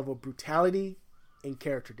 on the level of brutality and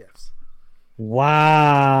character deaths.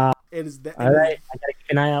 Wow. It is that. All right, I gotta keep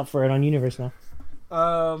an eye out for it on Universe now.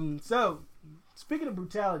 So speaking of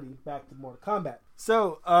brutality, back to Mortal Kombat.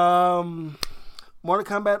 So, Mortal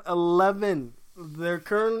Kombat 11, their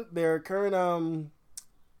current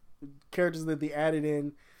characters that they added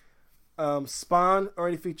in, Spawn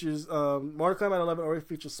already features, Mortal Kombat 11 already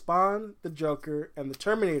features Spawn, the Joker, and the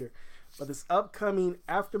Terminator. But this upcoming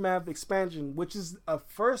Aftermath expansion, which is a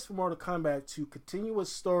first for Mortal Kombat to continue a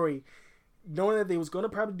story, knowing that they was going to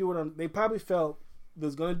probably do it on, they probably felt they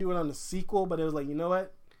was going to do it on the sequel, but it was like, you know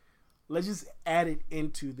what? Let's just add it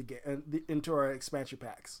into into our expansion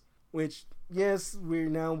packs. Which, yes, we're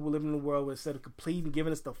living in a world where instead of completing,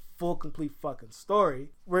 giving us the full, complete fucking story,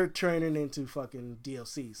 we're turning into fucking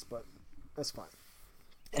DLCs. But that's fine.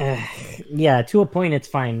 Yeah, to a point it's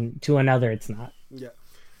fine. To another, it's not. Yeah.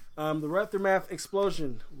 The Aftermath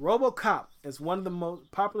explosion. RoboCop is one of the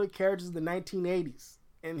most popular characters of the 1980s,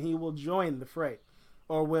 and he will join the fray,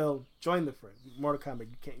 or will join the fray. Mortal Kombat,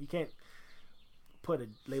 you can't put a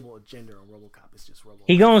label of gender on RoboCop. It's just RoboCop.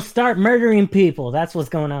 He gonna start murdering people. That's what's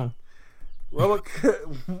going on.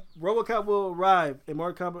 RoboCop will arrive in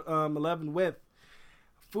Mortal Kombat 11 with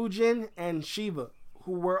Fujin and Shiva,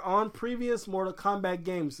 who were on previous Mortal Kombat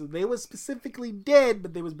games. So they were specifically dead,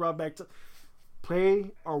 but they was brought back to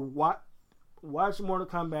play or watch Mortal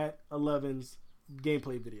Kombat 11's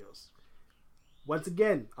gameplay videos. Once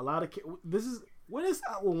again, a lot of what is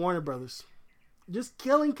out with Warner Brothers? Just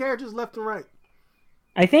killing characters left and right.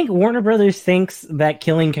 I think Warner Brothers thinks that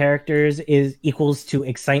killing characters equals to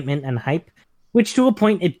excitement and hype, which to a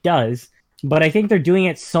point it does. But I think they're doing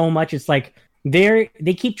it so much, it's like they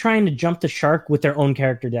keep trying to jump the shark with their own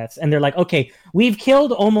character deaths. And they're like, okay, we've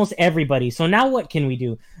killed almost everybody, so now what can we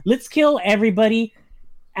do? Let's kill everybody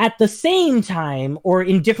at the same time or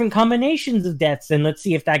in different combinations of deaths, and let's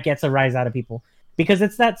see if that gets a rise out of people. Because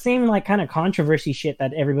it's that same like kind of controversy shit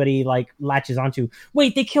that everybody like latches onto.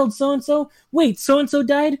 Wait, they killed so-and-so? Wait, so-and-so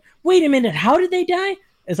died? Wait a minute, how did they die?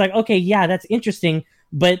 It's like, okay, yeah, that's interesting.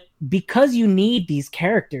 But because you need these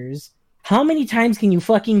characters, how many times can you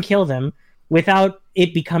fucking kill them without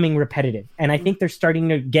it becoming repetitive? And I think they're starting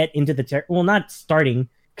to get into well, not starting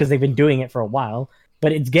because they've been doing it for a while,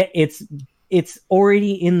 but it's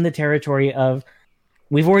already in the territory of,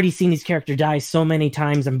 we've already seen these characters die so many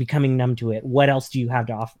times, I'm becoming numb to it. What else do you have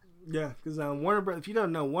to offer? Yeah, because Warner Brothers, if you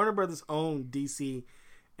don't know, Warner Brothers own DC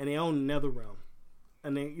and they own NetherRealm.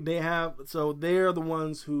 And they're the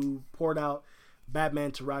ones who poured out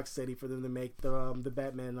Batman to Rocksteady for them to make the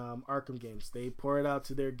Batman Arkham games. They poured it out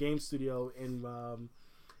to their game studio in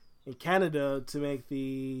Canada to make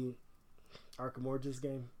the Arkham Origins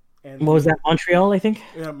game. And what was that, Montreal, I think?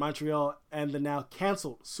 Yeah, Montreal, and the now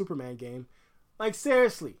canceled Superman game. Like,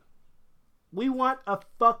 seriously, we want a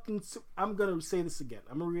fucking... I'm going to say this again.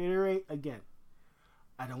 I'm going to reiterate again.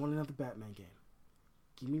 I don't want another Batman game.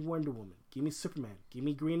 Give me Wonder Woman. Give me Superman. Give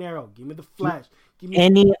me Green Arrow. Give me The Flash. Give me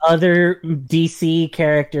any other DC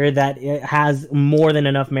character that has more than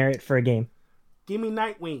enough merit for a game. Give me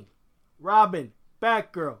Nightwing, Robin,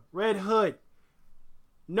 Batgirl, Red Hood.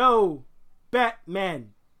 No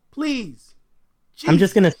Batman. Please. Jeez. I'm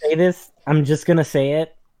just going to say this. I'm just going to say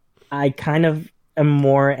it. I kind of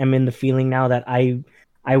am in the feeling now that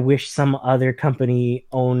I wish some other company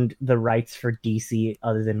owned the rights for DC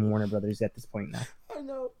other than Warner Brothers at this point now. I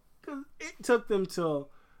know, because it took them till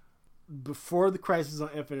before the Crisis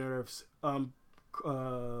on Infinite Earths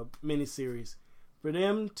miniseries for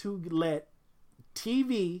them to let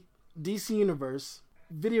TV, DC Universe,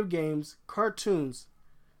 video games, cartoons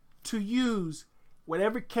to use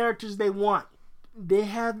whatever characters they want. They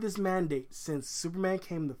had this mandate since Superman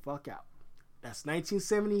came the fuck out. That's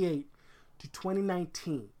 1978 to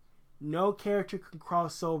 2019. no character can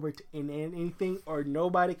cross over in anything, or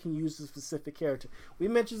nobody can use a specific character. We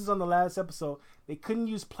mentioned this on the last episode. They couldn't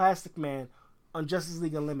use Plastic Man on Justice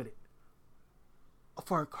League Unlimited.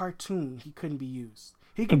 For a cartoon, he couldn't be used.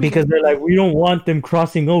 Because they're like, we don't want them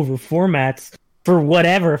crossing over formats for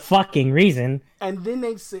whatever fucking reason. And then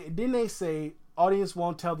they say, audience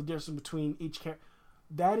won't tell the difference between each character.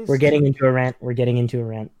 That is. We're getting into a rant.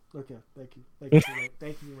 Okay, thank you. Thank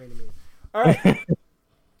you for reining me in. All right.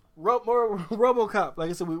 More RoboCop. Like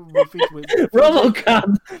I said, we're featured with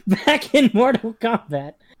RoboCop back in Mortal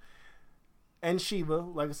Kombat. And Shiva.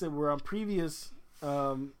 Like I said, we're on previous.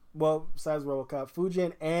 Besides RoboCop,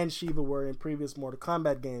 Fujin and Shiva were in previous Mortal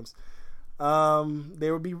Kombat games.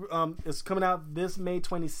 They will be. It's coming out this May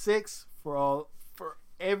 26th for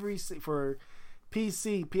PC,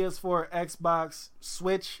 PS4, Xbox,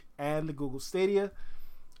 Switch, and the Google Stadia.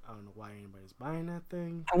 I don't know why anybody's buying that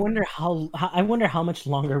thing. I wonder how much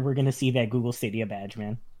longer we're gonna see that Google Stadia badge,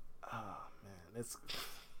 man. Oh man,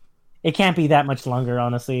 it can't be that much longer,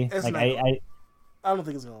 honestly. Like I don't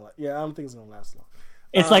think it's gonna. Yeah, I don't think it's gonna last long.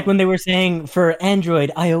 It's like when they were saying for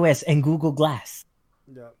Android, iOS, and Google Glass.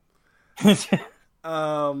 Yeah. What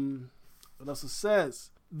else it says?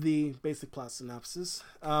 The basic plot synopsis.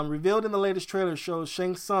 Revealed in the latest trailer shows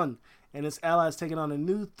Shang Tsung and his allies taking on a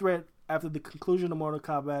new threat after the conclusion of Mortal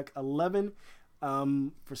Kombat 11.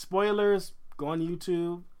 For spoilers, go on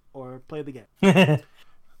YouTube or play the game.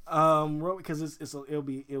 Because it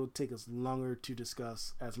will take us longer to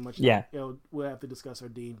discuss as much. Yeah. We'll have to discuss our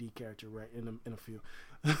D&D character right in a few.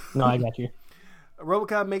 No, I got you.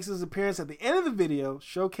 RoboCop makes his appearance at the end of the video,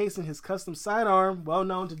 showcasing his custom sidearm, well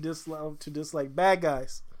known to dislike bad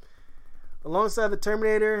guys. Alongside the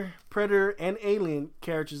Terminator, Predator, and Alien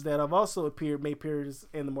characters that have also made appearances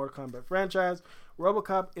in the Mortal Kombat franchise,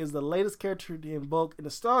 RoboCop is the latest character to invoke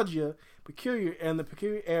nostalgia, particular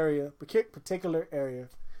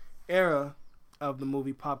era of the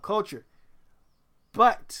movie pop culture.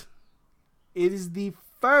 But it is the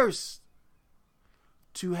first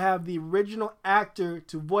to have the original actor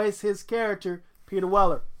to voice his character, Peter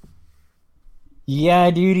Weller.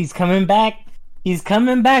 Yeah, dude, he's coming back. He's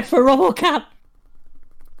coming back for RoboCop.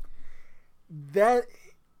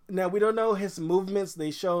 Now we don't know his movements.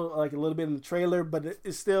 They show like a little bit in the trailer, but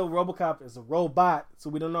it's still RoboCop is a robot, so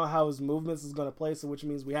we don't know how his movements is going to play. So which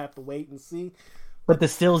means we have to wait and see. But the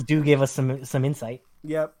stills do give us some insight.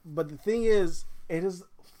 Yeah, but the thing is, it is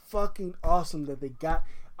fucking awesome that they got.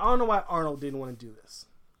 I don't know why Arnold didn't want to do this.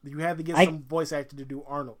 You had to get some voice actor to do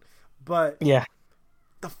Arnold, but yeah,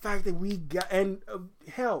 the fact that we got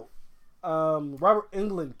Robert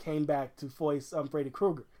Englund came back to voice Freddy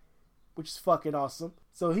Krueger, which is fucking awesome.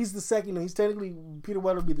 So he's the second. He's technically Peter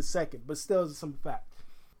Weller will be the second, but still, it's some fact.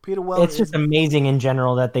 Peter Weller. It's just amazing in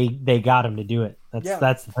general that they got him to do it.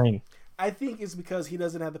 That's the thing. I think it's because he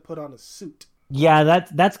doesn't have to put on a suit. Yeah,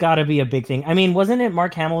 that's got to be a big thing. I mean, wasn't it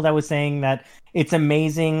Mark Hamill that was saying that it's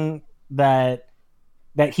amazing that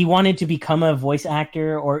he wanted to become a voice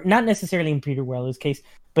actor, or not necessarily in Peter Weller's case,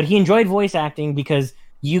 but he enjoyed voice acting because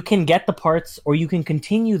you can get the parts or you can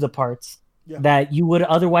continue the parts that you would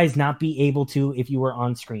otherwise not be able to if you were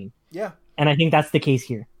on screen. Yeah. And I think that's the case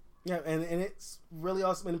here. Yeah, and it's really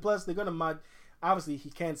awesome. And plus, they're gonna mod. Obviously, he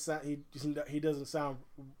can't sound. He doesn't sound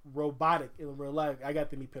robotic in real life. I got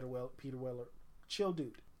to meet Peter Weller, chill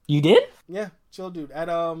dude. You did? Yeah, chill dude at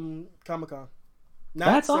Comic-Con.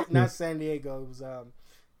 That's awesome. Not San Diego. It was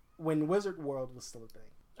when Wizard World was still a thing.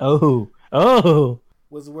 Oh.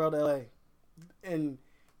 Wizard World LA, and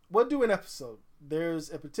we'll do an episode. There's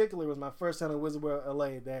in particular was my first time in Wizard World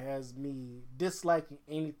LA that has me disliking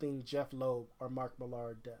anything Jeff Loeb or Mark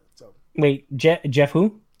Millar does. So wait, Jeff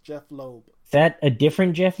who? Jeff Loeb. Is that a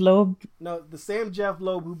different Jeff Loeb? No, the same Jeff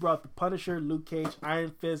Loeb who brought the Punisher, Luke Cage,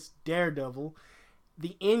 Iron Fist, Daredevil,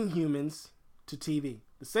 the Inhumans to TV.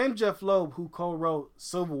 The same Jeff Loeb who co-wrote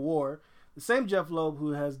Civil War. The same Jeff Loeb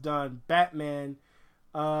who has done Batman,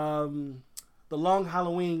 The Long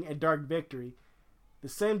Halloween, and Dark Victory. The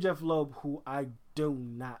same Jeff Loeb who I do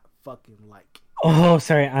not fucking like. Oh,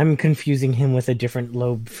 sorry. I'm confusing him with a different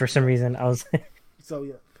Loeb for some reason. So,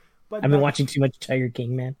 yeah. But I've been watching too much Tiger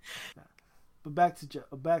King, man. But back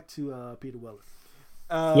to Peter Weller.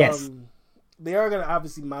 Yes. They are going to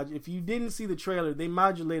obviously modulate. If you didn't see the trailer, they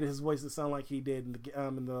modulated his voice to sound like he did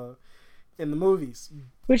in the movies.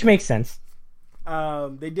 Which makes sense.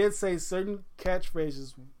 They did say certain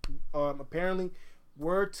catchphrases apparently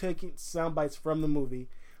were taking sound bites from the movie,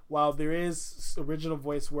 while there is original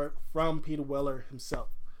voice work from Peter Weller himself.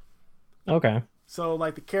 Okay. So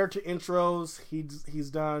like the character intros, he's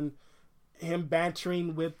done him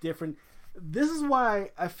bantering with different. This is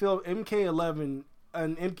why I feel MK11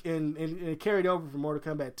 and it carried over from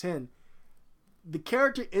Mortal Kombat 10. The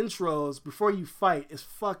character intros before you fight is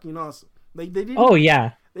fucking awesome. Like they didn't. Oh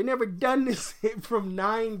yeah. They never done this from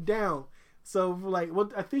 9 down. So like,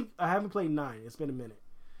 well, I think I haven't played 9. It's been a minute.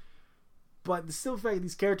 But the still fact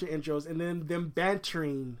these character intros and then them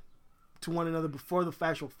bantering to one another before the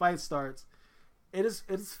actual fight starts,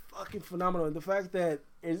 it's fucking phenomenal. And the fact that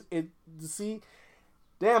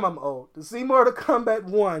damn, I'm old. To see Mortal Kombat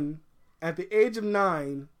 1 at the age of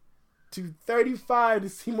 9 to 35 to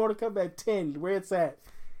see Mortal Kombat 10 where it's at.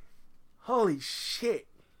 Holy shit.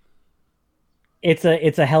 It's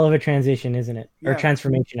a hell of a transition, isn't it? Yeah. Or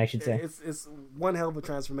transformation, I should say. It's one hell of a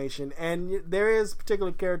transformation. And there is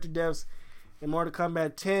particular character deaths in Mortal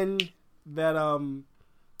Kombat 10 that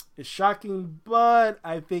is shocking, but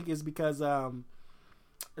I think it's because a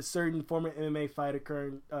certain former MMA fighter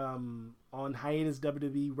current on hiatus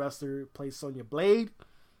WWE wrestler plays Sonya Blade.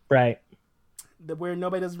 Right. Where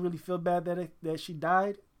nobody doesn't really feel bad that she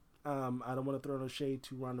died. I don't want to throw no shade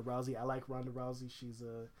to Ronda Rousey. I like Ronda Rousey. She's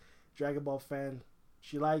a Dragon Ball fan.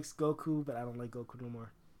 She likes Goku, but I don't like Goku no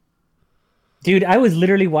more. Dude, I was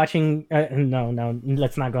literally watching... no,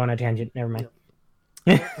 let's not go on a tangent. Never mind.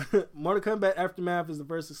 Yep. Mortal Kombat Aftermath is the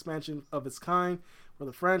first expansion of its kind for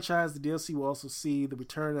the franchise. The DLC will also see the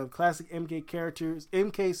return of classic MK characters,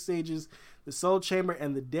 MK stages, the Soul Chamber,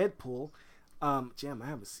 and the Deadpool. I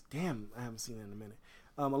haven't seen that in a minute.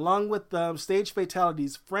 Along with stage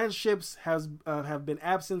fatalities, friendships have been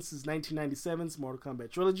absent since 1997's Mortal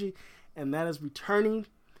Kombat trilogy, and that is returning.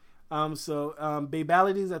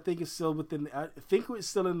 Babalities, I think is still within. I think it's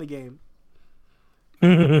still in the game,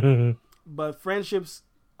 but friendships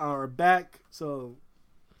are back. So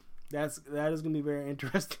that is going to be very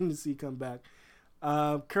interesting to see come back.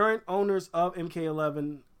 Current owners of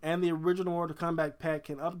MK11 and the original Mortal Kombat pack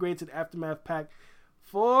can upgrade to the Aftermath pack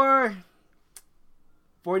for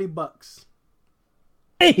 $40.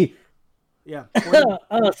 Hey. Yeah.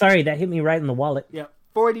 Oh, sorry, that hit me right in the wallet. Yeah,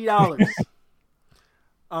 $40.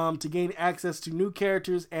 To gain access to new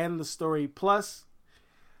characters and the story plus.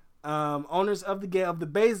 Owners of the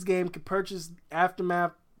base game can purchase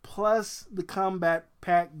Aftermath plus the Combat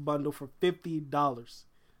Pack bundle for $50.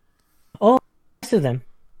 Oh, to them.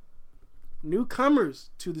 Newcomers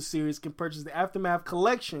to the series can purchase the Aftermath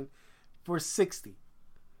collection for $60,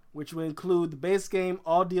 which will include the base game,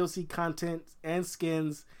 all DLC content and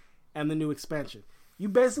skins, and the new expansion. You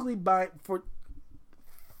basically buy for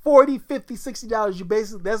 $40, $50,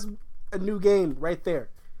 $60. That's a new game right there.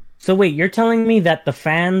 So wait, you're telling me that the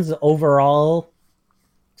fans overall...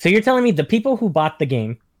 So you're telling me the people who bought the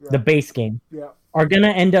game, the base game, are going to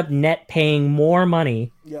end up net paying more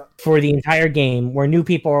money for the entire game where new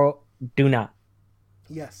people do not?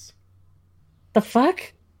 Yes. The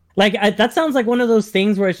fuck? Like, that sounds like one of those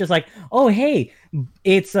things where it's just like, oh, hey,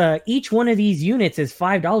 it's each one of these units is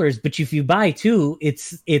 $5, but if you buy 2,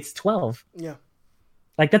 it's $12. Yeah.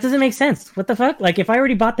 Like, that doesn't make sense. What the fuck? Like, if I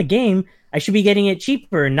already bought the game, I should be getting it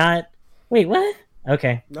cheaper, not... Wait, what?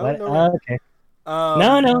 Okay. No, what? no. Okay.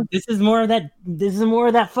 No. This is more of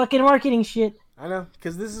that fucking marketing shit. I know,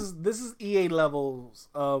 because this is EA levels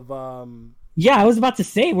of... Yeah, I was about to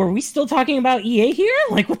say, were we still talking about EA here?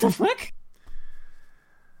 Like, what the fuck?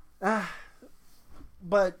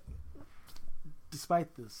 But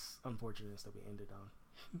despite this unfortunateness that we ended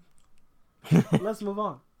on, let's move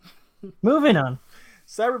on. Moving on.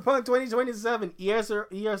 Cyberpunk 2027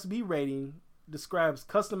 ESB rating describes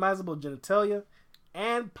customizable genitalia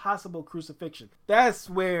and possible crucifixion. That's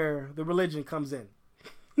where the religion comes in.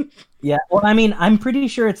 Yeah, well, I mean, I'm pretty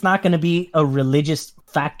sure it's not going to be a religious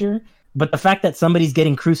factor, but the fact that somebody's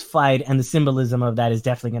getting crucified and the symbolism of that is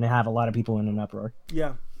definitely going to have a lot of people in an uproar.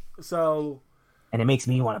 Yeah. So, and it makes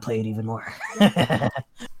me want to play it even more.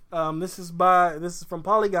 This is from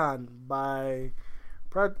Polygon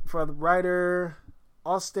for the writer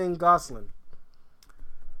Austin Gosselin.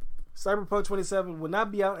 Cyberpunk 27 will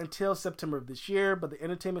not be out until September of this year, but the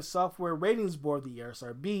Entertainment Software Ratings Board, the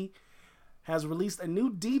ESRB, has released a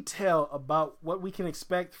new detail about what we can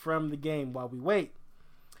expect from the game while we wait.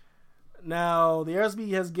 Now, the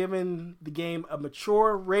ESRB has given the game a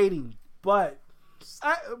mature rating, but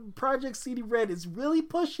Project CD Red is really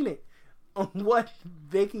pushing it on what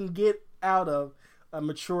they can get out of a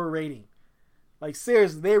mature rating. Like,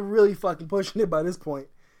 seriously, they're really fucking pushing it by this point.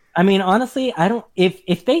 I mean, honestly, I don't...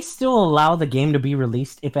 If they still allow the game to be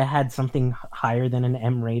released, if it had something higher than an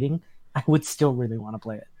M rating, I would still really want to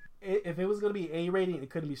play it. If it was going to be A rating, it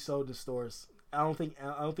couldn't be sold to stores. I don't think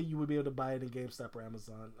you would be able to buy it in GameStop or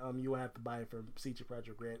Amazon. You would have to buy it from CD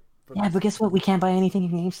Projekt Red. Yeah, but guess what? We can't buy anything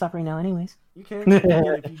in GameStop right now anyways. You can.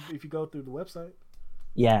 If you go through the website.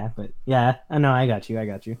 Yeah, but yeah, I know. I got you. I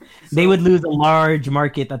got you. They So would lose a large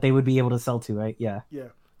market that they would be able to sell to, right? Yeah. yeah.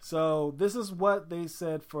 So this is what they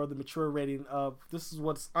said for the mature rating of. This is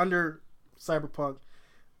what's under Cyberpunk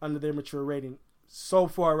under their mature rating so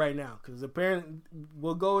far right now. Because apparently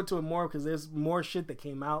we'll go into it more because there's more shit that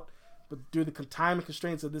came out. But due to the time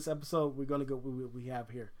constraints of this episode, we're gonna go what we have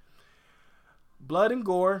here. Blood and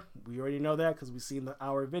gore. We already know that because we've seen the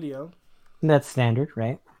hour video. That's standard,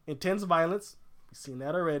 right? Intense violence. We've seen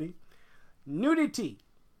that already. Nudity.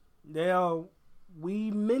 Now,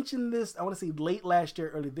 we mentioned this, I want to say late last year,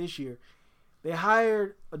 early this year. They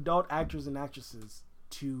hired adult actors and actresses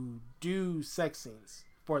to do sex scenes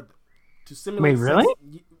for them. To simulate Wait, really? sex.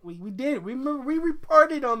 We did. Remember, we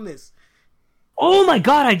reported on this. Oh my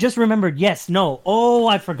god, I just remembered. Yes, no. Oh,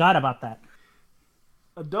 I forgot about that.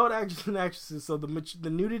 Adult actors and actresses. So the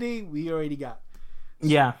nudity, we already got.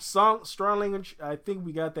 Yeah. Strong language, I think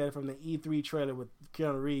we got that from the E3 trailer with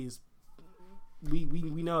Keanu Reeves. We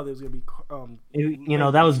know there's gonna be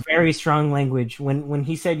that was very strong language when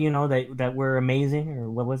he said that we're amazing, or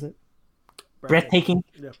what was it, breathtaking.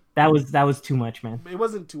 Yeah, that was too much, man. it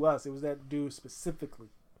wasn't to us, it was that dude specifically.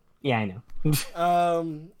 Yeah, I know.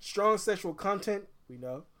 Strong sexual content, we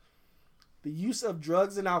know. The use of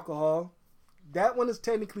drugs and alcohol, that one is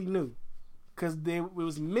technically new because it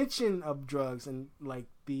was mention of drugs and like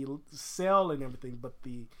the sale and everything, but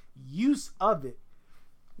the use of it.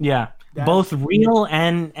 Yeah, both real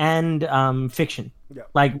and fiction. Yeah,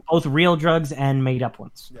 like both real drugs and made up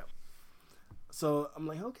ones. Yeah. So I'm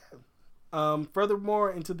like, okay.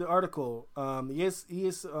 Furthermore, into the article,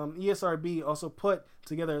 ESRB also put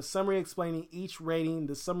together a summary explaining each rating.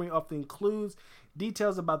 The summary often includes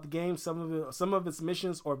details about the game, some of its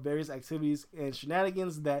missions, or various activities and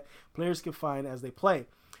shenanigans that players can find as they play.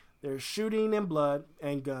 There's shooting and blood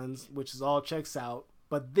and guns, which is all checks out.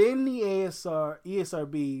 But then the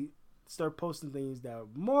ESRB start posting things that are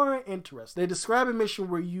more interesting. They describe a mission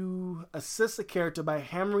where you assist a character by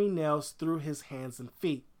hammering nails through his hands and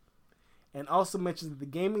feet. And also mentions that the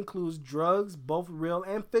game includes drugs, both real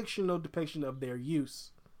and fictional depiction of their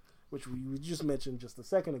use, which we just mentioned just a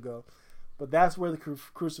second ago. But that's where the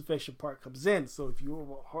crucifixion part comes in. So if you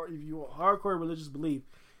a hardcore religious belief,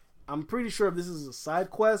 I'm pretty sure if this is a side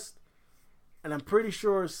quest, and I'm pretty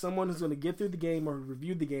sure someone who's going to get through the game or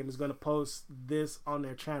review the game is going to post this on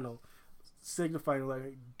their channel, signifying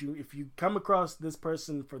like, if you come across this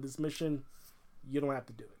person for this mission, you don't have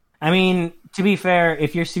to do it. I mean, to be fair,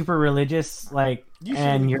 if you're super religious, like,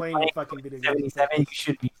 and you're playing fucking video 77, you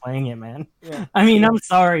should be playing it, man. Yeah. I mean, I'm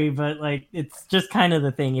sorry, but like, it's just kind of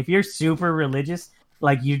the thing. If you're super religious,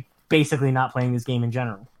 like, you're basically not playing this game in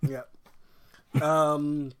general. Yeah.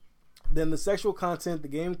 Then the sexual content. The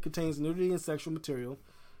game contains nudity and sexual material,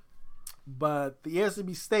 but the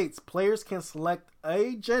ESRB states players can select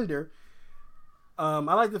a gender. I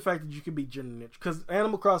like the fact that you can be gender neutral because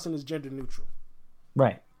Animal Crossing is gender neutral.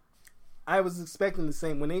 Right. I was expecting the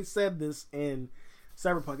same when they said this in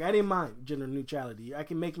Cyberpunk. I didn't mind gender neutrality. I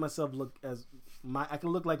can make myself look I can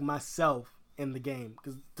look like myself in the game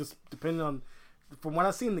because just depending on. From what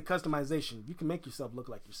I've seen, the customization, you can make yourself look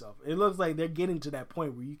like yourself. It looks like they're getting to that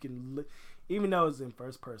point where you can, even though it's in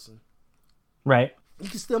first person, right? You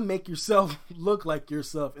can still make yourself look like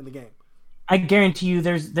yourself in the game. I guarantee you,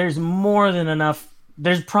 there's more than enough.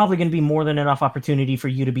 There's probably going to be more than enough opportunity for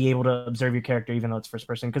you to be able to observe your character, even though it's first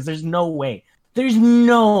person. Because there's no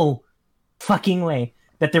fucking way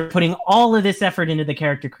that they're putting all of this effort into the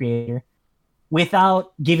character creator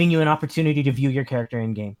without giving you an opportunity to view your character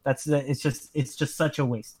in game. It's just such a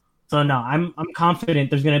waste. So no, I'm confident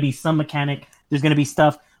there's going to be some mechanic. There's going to be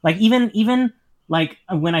stuff like even like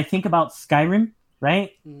when I think about Skyrim,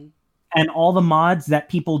 right? Mm-hmm. And all the mods that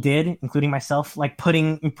people did, including myself, like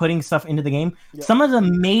putting stuff into the game. Yeah. Some of the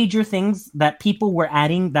major things that people were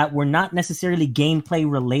adding that were not necessarily gameplay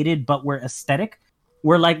related, but were aesthetic,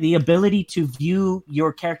 were like the ability to view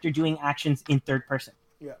your character doing actions in third person.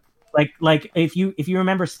 Yeah. Like if you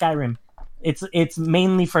remember Skyrim, it's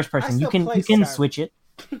mainly first person. You can switch it.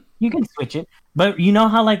 You can switch it. But you know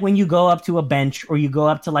how like when you go up to a bench or you go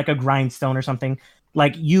up to like a grindstone or something,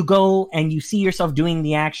 like you go and you see yourself doing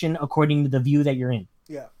the action according to the view that you're in.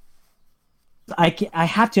 Yeah. I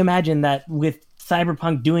have to imagine that with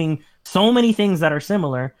Cyberpunk doing so many things that are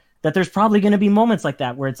similar, that there's probably going to be moments like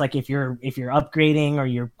that where it's like if you're upgrading or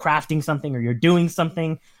you're crafting something or you're doing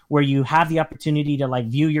something where you have the opportunity to like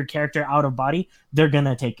view your character out of body, they're going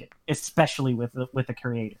to take it, especially with the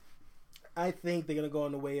creator. I think they're going to go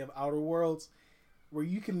in the way of Outer Worlds where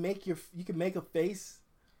you can make a face.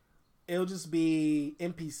 It'll just be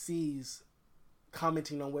NPCs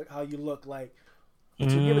commenting on how you look like. To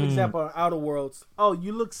give an example on Outer Worlds, oh,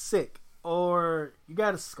 you look sick, or you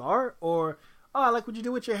got a scar, or oh, I like what you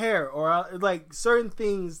do with your hair, or like certain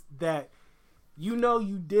things that you know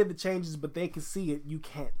you did the changes, but they can see it, you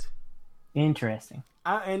can't. Interesting.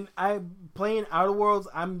 I playing Outer Worlds.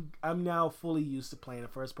 I'm now fully used to playing a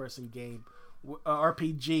first person game,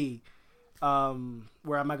 RPG, where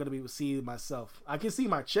I'm not gonna be able to see myself. I can see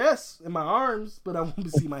my chest and my arms, but I won't be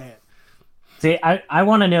able to see my head. See, I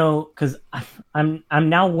want to know because I'm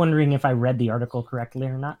now wondering if I read the article correctly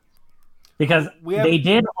or not, because they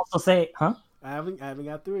did also say, huh? I haven't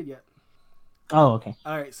got through it yet. Oh, okay.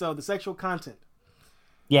 All right. So the sexual content.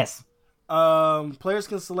 Yes. Players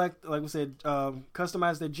can select, like we said,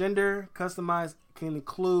 customize their gender. Customize can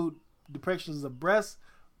include depictions of breasts,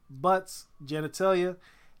 butts, genitalia,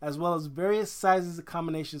 as well as various sizes and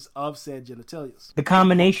combinations of said genitalias. The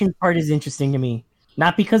combination part is interesting to me.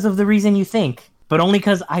 Not because of the reason you think, but only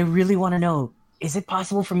because I really want to know, is it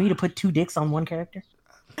possible for me to put 2 dicks on one character?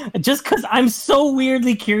 Just because I'm so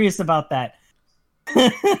weirdly curious about that.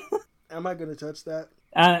 Am I going to touch that?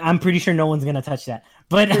 I'm pretty sure no one's going to touch that.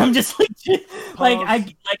 But I'm just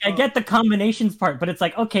I get the combinations part, but it's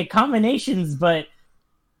like, okay, combinations, but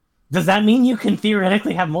does that mean you can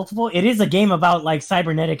theoretically have multiple? It is a game about like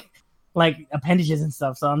cybernetic like appendages and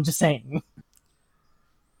stuff, so I'm just saying.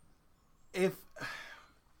 If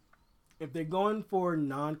they're going for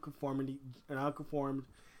non-conformed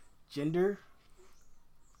gender,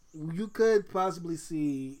 you could possibly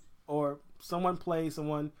see or someone play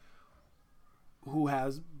someone who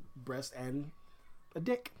has breast and a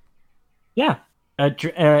dick. Yeah,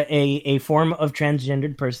 a form of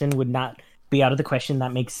transgendered person would not be out of the question.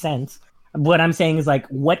 That makes sense. What I'm saying is like,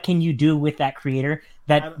 what can you do with that creator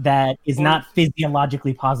that is not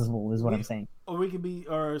physiologically possible? Is what I'm saying.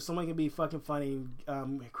 Or someone can be fucking funny,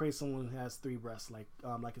 create someone who has 3 breasts, like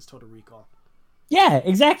it's Total Recall. Yeah,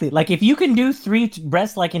 exactly. Like if you can do 3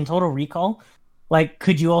 breasts, like in Total Recall, like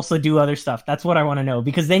could you also do other stuff? That's what I want to know,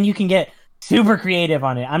 because then you can get super creative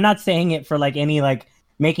on it. I'm not saying it for like any like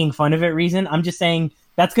making fun of it reason. I'm just saying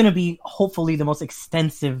that's going to be hopefully the most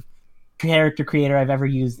extensive character creator I've ever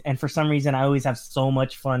used, and for some reason I always have so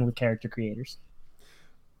much fun with character creators.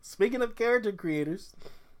 Speaking of character creators,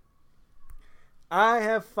 I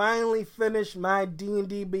have finally finished my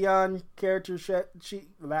D&D Beyond character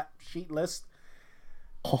sheet list.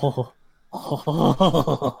 I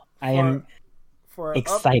am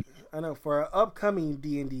excited. For an upcoming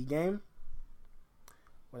D&D game,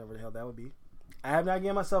 whatever the hell that would be. I have not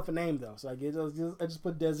given myself a name though, so I just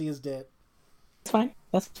put Desi is dead.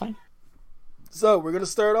 That's fine. So we're gonna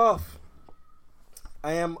start off.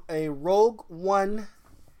 I am a Rogue One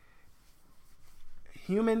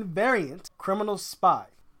human variant criminal spy.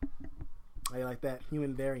 How you like that?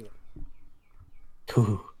 Human variant.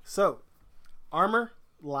 Ooh. So, armor,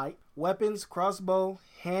 light, weapons, crossbow,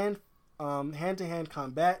 hand-to-hand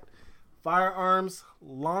combat, firearms,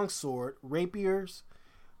 longsword, rapiers,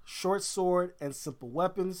 short sword, and simple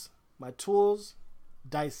weapons. My tools,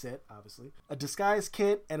 dice set, obviously, a disguise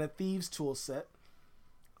kit, and a thieves tool set.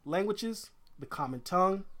 Languages, the common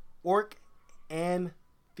tongue, orc, and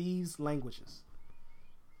thieves languages.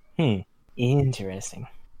 Interesting.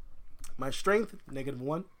 My strength,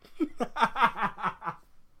 -1.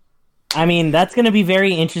 I mean, that's going to be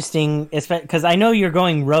very interesting, because I know you're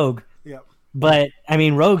going rogue. Yep. But I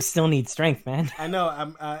mean, rogues still need strength, man. I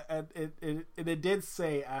know. It did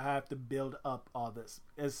say I have to build up all this.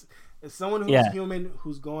 As someone who's human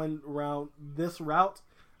who's going around this route,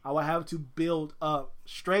 I will have to build up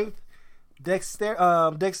strength.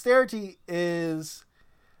 Dexterity is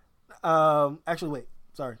actually wait.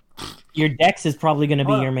 Sorry. Your dex is probably going to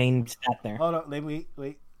be your main stat there. Hold on.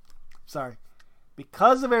 Wait. Sorry.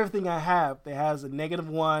 Because of everything I have, it has a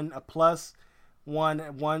 -1, a +1,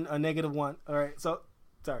 a -1. All right. So,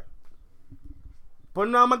 sorry.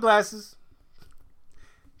 Putting on my glasses.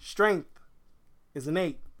 Strength is an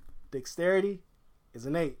 8. Dexterity is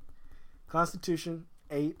an 8. Constitution,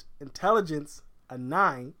 8. Intelligence, a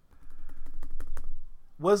 9.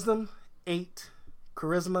 Wisdom, 8.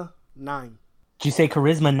 Charisma, 9. Did you say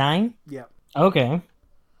charisma 9? Yeah. Okay.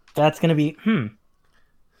 That's going to be...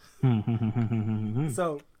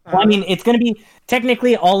 So... Well, I mean, it's going to be...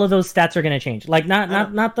 Technically, all of those stats are going to change. Like,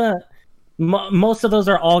 not the... Most of those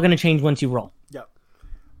are all going to change once you roll. Yep.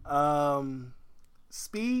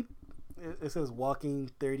 Speed, it says walking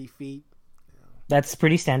 30 feet. That's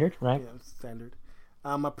pretty standard, right? Yeah, standard.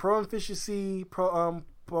 My pro efficiency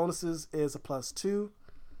bonuses is a +2.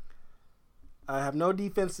 I have no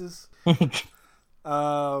defenses.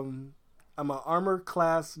 I'm an armor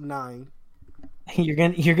class 9.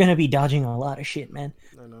 You're gonna be dodging a lot of shit, man.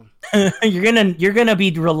 I know. You're gonna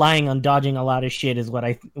be relying on dodging a lot of shit, is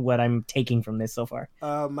what I'm taking from this so far.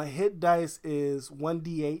 My hit dice is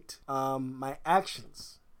 1d8. My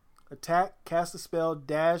actions: attack, cast a spell,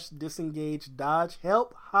 dash, disengage, dodge,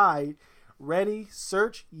 help, hide, ready,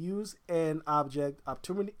 search, use an object,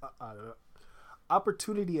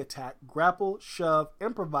 opportunity attack, grapple, shove,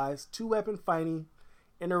 improvise, 2-weapon fighting,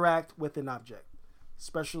 interact with an object.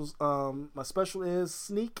 Specials. My special is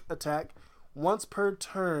sneak attack. Once per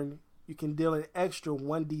turn, you can deal an extra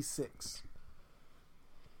 1d6.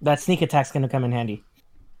 That sneak attack's gonna come in handy,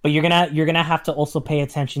 but you're gonna have to also pay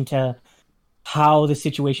attention to how the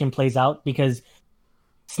situation plays out, because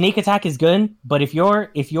sneak attack is good, but if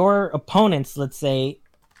your opponents, let's say,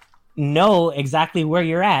 know exactly where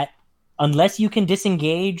you're at, unless you can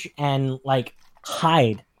disengage and like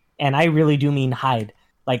hide, and I really do mean hide.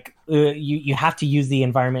 Like you have to use the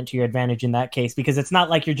environment to your advantage in that case, because it's not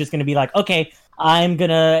like you're just going to be like, okay, I'm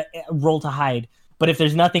going to roll to hide. But if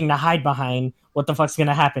there's nothing to hide behind, what the fuck's going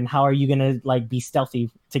to happen? How are you going to like be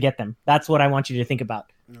stealthy to get them? That's what I want you to think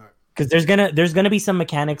about. Because there's gonna be some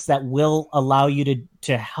mechanics that will allow you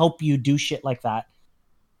to help you do shit like that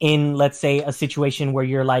in, let's say, a situation where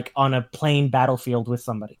you're like on a plain battlefield with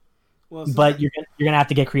somebody. Well, but you're gonna have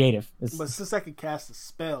to get creative. But since I could cast a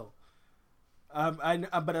spell,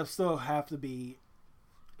 but I still have to be.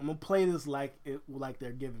 I'm gonna play this like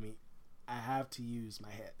they're giving me. I have to use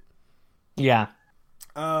my head. Yeah.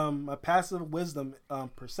 My passive wisdom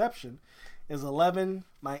perception is 11.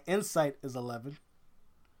 My insight is 11.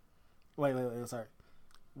 Wait, sorry.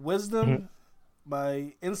 Wisdom,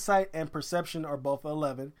 my insight and perception are both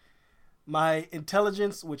 11. My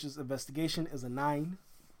intelligence, which is investigation, is a 9.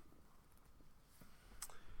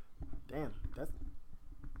 Damn, that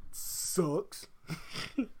sucks.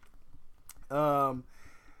 Unarmed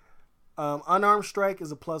strike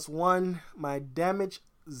is a +1. My damage,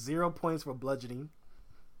 0 points for bludgeoning.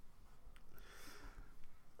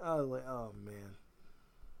 I was like, oh man,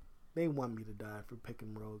 they want me to die for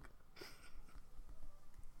picking rogue.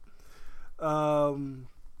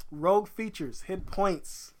 Rogue features: hit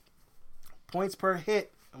points, points per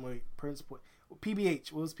hit.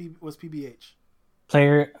 PBH. What's PBH?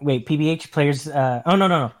 PBH players. Oh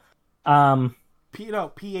no.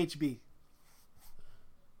 PHB.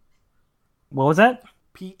 What was that?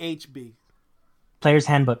 PHB. Player's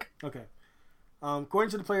Handbook. Okay. According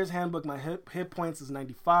to the Player's Handbook, my hit points is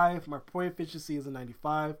 95. My point efficiency is a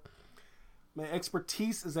 95. My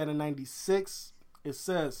expertise is at a 96. It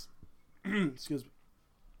says, excuse me,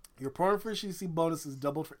 your point efficiency bonus is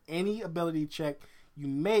doubled for any ability check you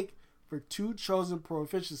make for 2 chosen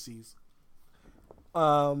proficiencies.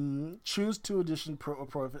 Choose 2 additional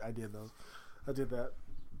pro. I did those. I did that.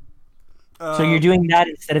 So you're doing that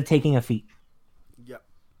instead of taking a feat. Yep.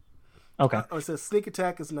 Okay. It says sneak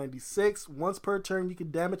attack is 96. Once per turn, you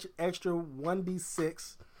can damage an extra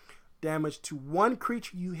 1d6 damage to one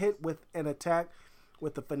creature you hit with an attack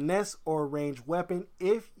with a finesse or ranged weapon.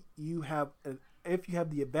 If you have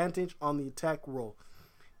the advantage on the attack roll,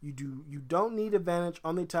 you don't need advantage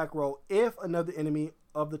on the attack roll if another enemy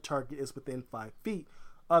of the target is within 5 feet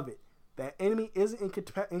of it. That enemy isn't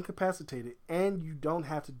incapacitated, and you don't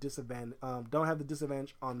have the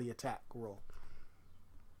disadvantage on the attack roll.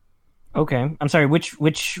 Okay, I'm sorry.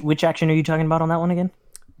 Which action are you talking about on that one again?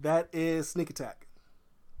 That is sneak attack.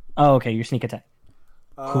 Oh, okay, your sneak attack.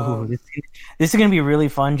 This is gonna be really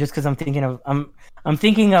fun, just because I'm thinking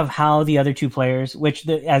of how the other 2 players, which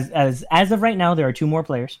as of right now there are 2 more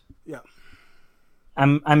players. Yeah.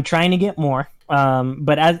 I'm trying to get more,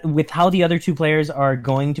 but as with how the other 2 players are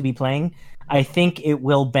going to be playing, I think it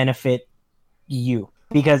will benefit you,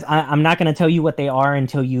 because I'm not going to tell you what they are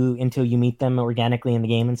until you meet them organically in the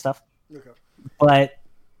game and stuff. Okay. But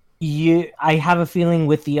I have a feeling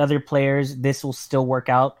with the other players this will still work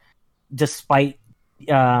out, despite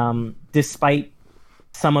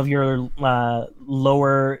some of your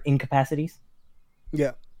lower incapacities.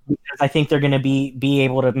 Yeah. Because I think they're going to be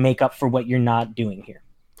able to make up for what you're not doing here.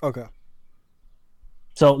 Okay.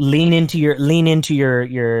 So lean into your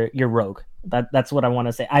rogue. That's what I want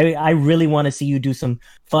to say. I really want to see you do some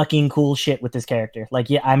fucking cool shit with this character. Like,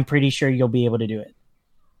 yeah, I'm pretty sure you'll be able to do it.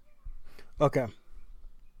 Okay.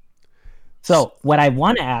 So what I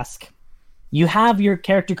want to ask, you have your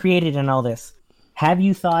character created and all this. Have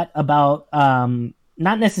you thought about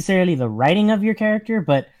not necessarily the writing of your character,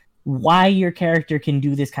 but why your character can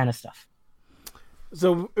do this kind of stuff?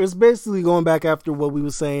 So it's basically going back after what we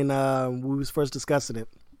were saying when we was first discussing it.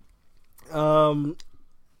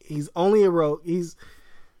 He's only a rogue. He's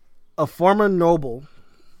a former noble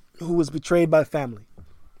who was betrayed by family,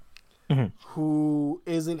 who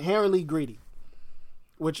is inherently greedy,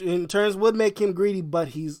 which in turns would make him greedy, but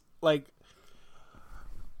he's like,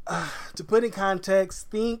 to put in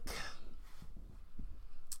context, think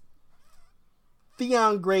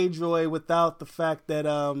Theon Greyjoy without the fact that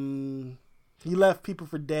he left people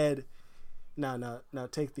for dead. No,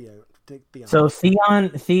 take Theon. So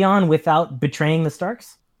Theon without betraying the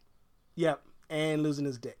Starks? Yep, and losing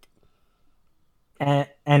his dick.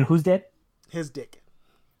 And who's dead? His dick.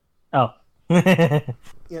 Oh.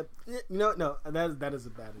 Yep. No, that is a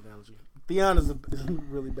bad analogy. Theon is a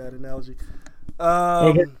really bad analogy.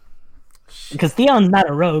 Because Theon's not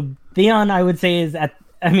a rogue. Theon, I would say,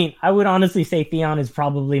 I would honestly say Theon is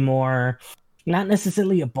probably more, not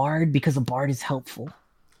necessarily a bard, because a bard is helpful.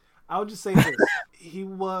 I would just say this: he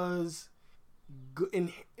was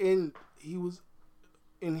good he was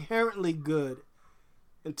inherently good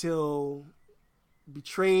until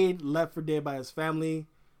betrayed, left for dead by his family,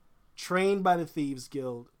 trained by the Thieves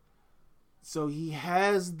Guild. So he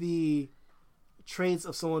has the traits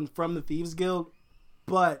of someone from the Thieves Guild,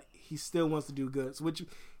 but he still wants to do good. So which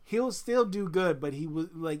he'll still do good, but he was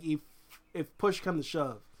like, if push comes to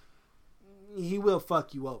shove, he will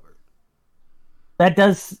fuck you over. That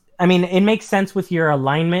does. I mean, it makes sense with your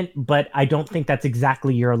alignment, but I don't think that's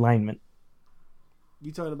exactly your alignment.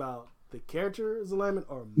 You talking about the character's alignment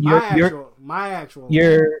or my actual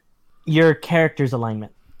your character's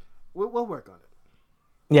alignment? We'll work on it.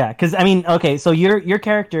 Yeah, because I mean, okay, so your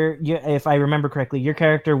character, if I remember correctly, your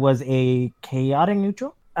character was a chaotic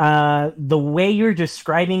neutral. The way you're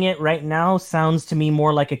describing it right now sounds to me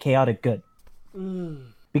more like a chaotic good.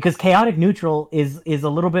 Because chaotic neutral is a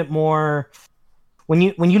little bit more. When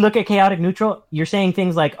you look at chaotic neutral, you're saying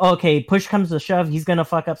things like, oh, okay, push comes to shove, he's gonna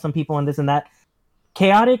fuck up some people and this and that.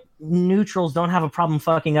 Chaotic neutrals don't have a problem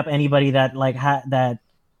fucking up anybody that like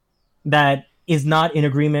that is not in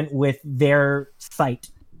agreement with their site.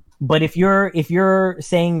 But if you're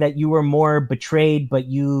saying that you were more betrayed, but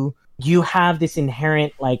you have this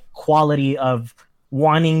inherent like quality of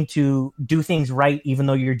wanting to do things right, even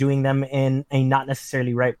though you're doing them in a not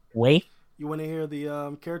necessarily right way. You want to hear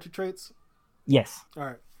the character traits? Yes. All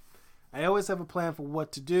right. I always have a plan for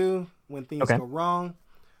what to do when things go wrong.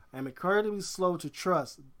 I'm incredibly slow to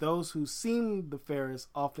trust. Those who seem the fairest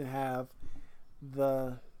often have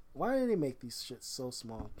the... Why do they make these shits so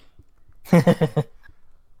small?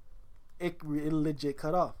 It legit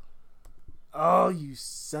cut off. Oh, you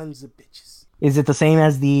sons of bitches. Is it the same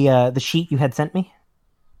as the sheet you had sent me?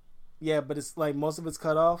 Yeah, but it's like most of it's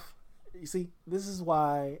cut off. You see, this is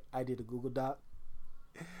why I did a Google Doc.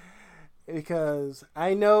 Because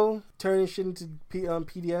I know turning shit into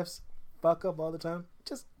PDFs fuck up all the time.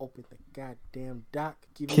 Just open the goddamn doc.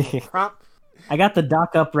 Give me a prompt. I got the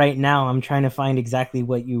doc up right now. I'm trying to find exactly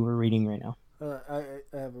what you were reading right now. I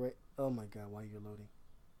have it right. Oh my god, why you're loading?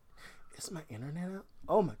 Is my internet out?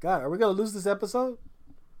 Oh my god, are we gonna lose this episode?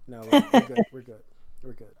 No, we're good.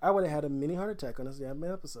 We're good. I would have had a mini heart attack on this damn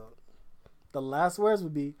episode. The last words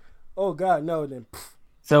would be, "Oh god, no!" And then. Poof.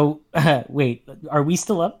 So wait, are we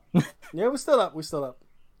still up? Yeah, we're still up.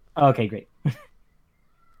 Okay, great.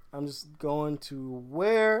 I'm just going to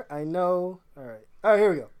where I know. All right,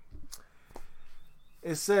 here we go.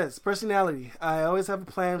 It says personality. I always have a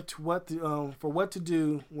plan for what to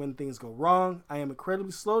do when things go wrong. I am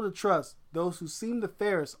incredibly slow to trust. Those who seem the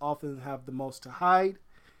fairest often have the most to hide.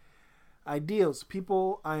 Ideals.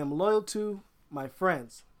 People I am loyal to. My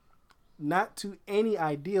friends. Not to any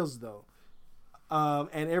ideals though.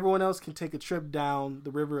 And everyone else can take a trip down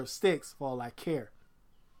the river of Styx for all I care.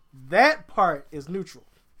 That part is neutral.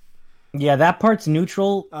 Yeah, that part's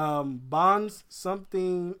neutral. Bonds,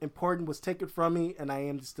 something important was taken from me, and I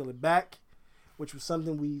am to steal it back, which was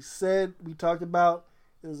something we talked about.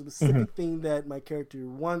 It was a specific thing that my character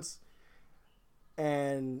wants,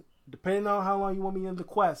 and depending on how long you want me in the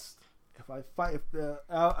quest, if I fight,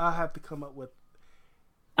 I'll have to come up with.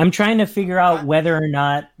 I'm trying to figure out whether or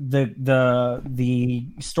not the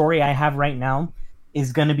story I have right now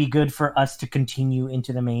is going to be good for us to continue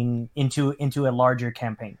into the main into a larger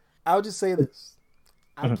campaign. I'll just say this: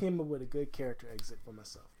 I came up with a good character exit for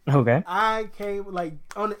myself. Okay. I came like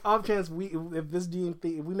on the off chance if this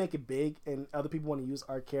DMC if we make it big and other people want to use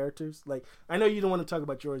our characters, like I know you don't want to talk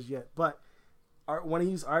about yours yet, but want to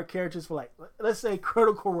use our characters for like let's say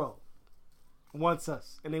Critical Role wants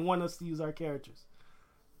us and they want us to use our characters.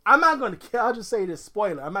 I'm not going to kill. I'll just say this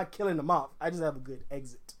spoiler. I'm not killing them off. I just have a good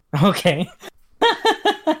exit. Okay.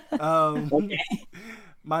 Okay.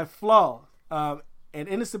 My flaw. An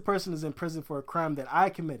innocent person is in prison for a crime that I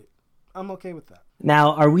committed. I'm okay with that.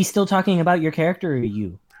 Now, are we still talking about your character or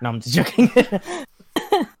you? No, I'm just joking.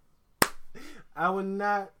 I would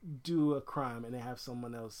not do a crime and then have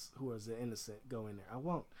someone else who is innocent go in there. I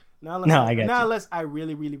won't. Not unless I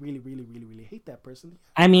really, really, really, really, really, really hate that person.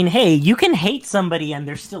 I mean, hey, you can hate somebody and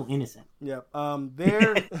they're still innocent. Yep.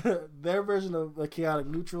 Their version of a chaotic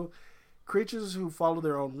neutral. Creatures who follow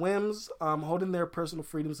their own whims, holding their personal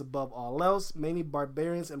freedoms above all else. Mainly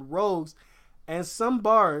barbarians and rogues, and some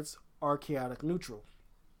bards are chaotic neutral,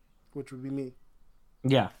 which would be me.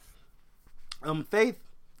 Yeah. Faith.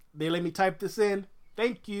 They let me type this in.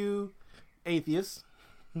 Thank you, atheists.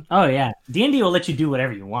 Oh yeah, D&D will let you do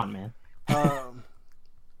whatever you want, man. Oh,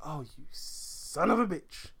 you son of a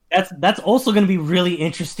bitch. That's also going to be really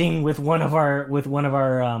interesting with one of our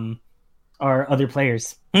other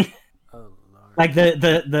players. Oh, Lord. Like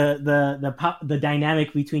the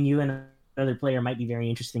dynamic between you and another player might be very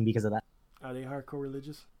interesting because of that. Are they hardcore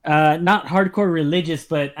religious? Not hardcore religious,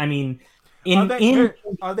 but I mean, are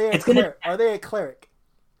they a cleric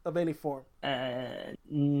of any form? I'm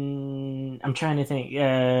trying to think.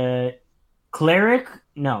 Cleric?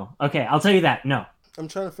 No. Okay, I'll tell you that. No. I'm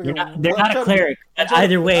trying to figure out. They're not a cleric, but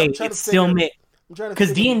either way, it's still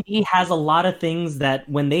because D&D has a lot of things that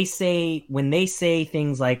when they say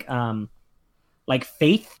things like faith,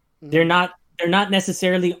 mm-hmm. they're not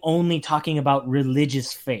necessarily only talking about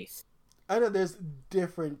religious faith. I know there's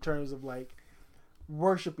different terms of like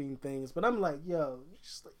worshiping things, but I'm like, yo,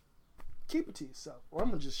 just like keep it to yourself, or I'm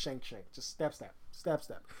gonna just shank, just stab.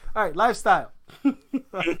 All right, lifestyle.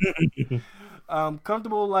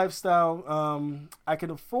 Comfortable lifestyle. I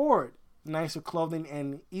can afford nicer clothing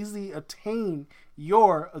and easily attain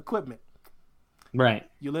your equipment. Right.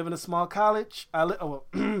 You live in a small college. I live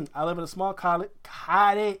in a small cottage.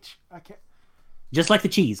 I can't. Just like the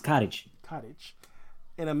cheese, cottage.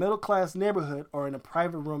 In a middle class neighborhood or in a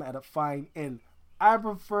private room at a fine inn. I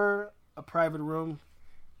prefer a private room.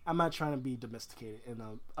 I'm not trying to be domesticated in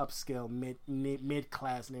an upscale mid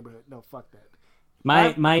class neighborhood. No, fuck that.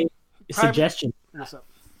 My suggestion. What's up?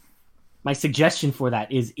 My suggestion for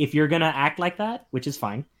that is if you're gonna act like that, which is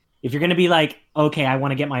fine. If you're gonna be like, okay, I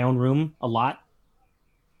want to get my own room a lot,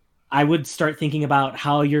 I would start thinking about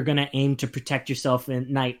how you're gonna aim to protect yourself at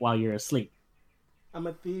night while you're asleep. I'm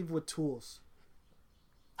a thief with tools.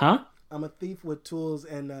 Huh? I'm a thief with tools,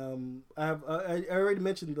 and I already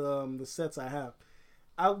mentioned the sets I have.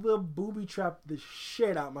 I will booby trap the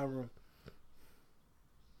shit out of my room.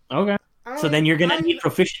 Okay. So then you're gonna need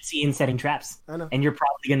proficiency in setting traps. I know. And you're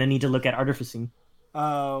probably gonna need to look at artificing.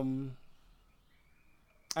 I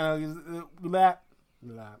know that.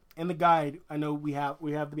 In the guide, I know we have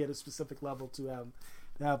to be at a specific level to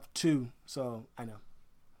have 2. So I know.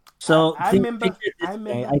 So I remember. I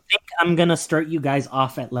think I'm gonna start you guys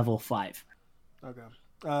off at level 5. Okay.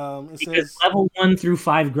 Because says level 1 through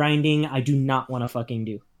 5 grinding, I do not want to fucking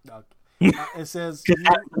do. Okay. It says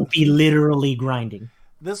that would be literally grinding.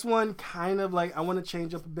 This one kind of like I want to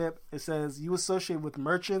change up a bit. It says you associate with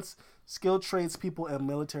merchants, skilled tradespeople, and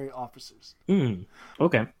military officers.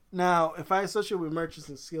 Okay. Now, if I associate with merchants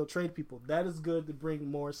and skilled trade people, that is good to bring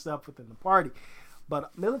more stuff within the party.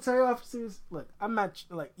 But military officers, look, I'm not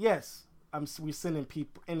like we're sending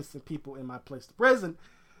innocent people in my place to prison,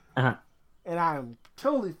 and I am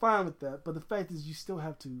totally fine with that. But the fact is, you still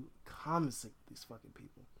have to compensate these fucking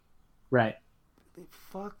people. Right.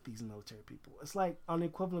 Fuck these military people. It's like on the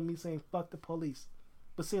equivalent of me saying fuck the police.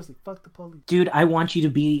 But seriously, fuck the police. Dude, I want you to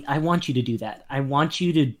do that. I want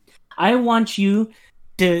you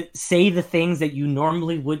to say the things that you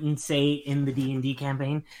normally wouldn't say in the D&D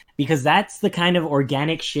campaign, because that's the kind of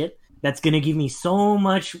organic shit that's going to give me so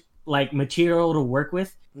much like material to work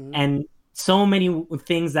with, and so many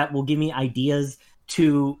things that will give me ideas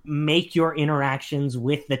to make your interactions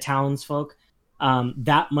with the townsfolk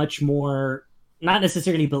that much more, not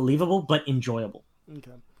necessarily believable, but enjoyable.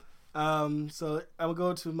 Okay. So I will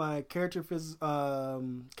go to my physical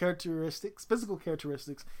characteristics,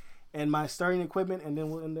 and my starting equipment, and then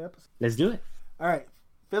we'll end the episode. Let's do it. All right.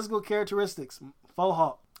 Physical characteristics. Faux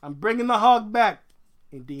hog. I'm bringing the hog back.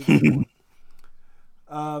 Indeed.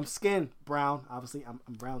 Skin, brown. Obviously, I'm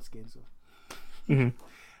brown skin. So.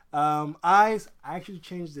 Eyes, I actually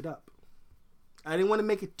changed it up. I didn't want to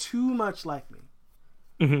make it too much like me.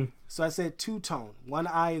 So I said 2-tone. One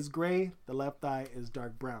eye is gray. The left eye is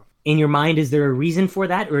dark brown. In your mind, is there a reason for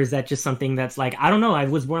that, or is that just something that's like, I don't know, I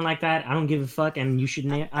was born like that, I don't give a fuck, and you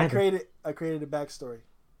shouldn't? I created a backstory.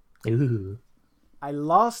 Ooh. I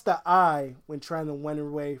lost the eye when trying to run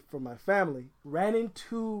away from my family. Ran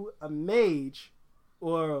into a mage,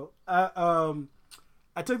 or I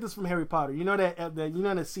took this from Harry Potter. You know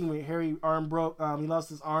that scene where Harry arm broke. He lost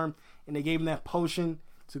his arm, and they gave him that potion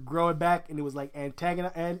to grow it back, and it was like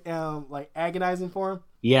agonizing for him.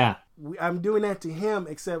 Yeah. I'm doing that to him,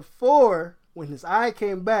 except for when his eye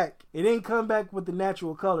came back, it didn't come back with the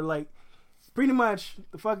natural color. Like, pretty much,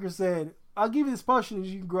 the fucker said, I'll give you this potion as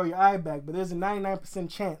you can grow your eye back, but there's a 99%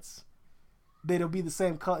 chance that it'll be the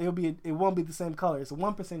same color. It won't be the same color. It's a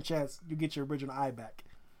 1% chance you get your original eye back.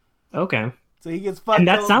 Okay. So he gets fucked. And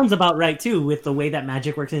that sounds about right too, with the way that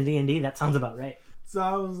magic works in D&D. That sounds about right. So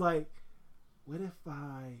I was like, what if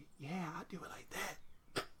I'll do it like that.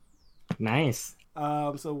 Nice.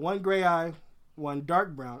 So one gray eye, one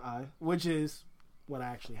dark brown eye, which is what I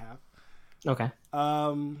actually have. Okay.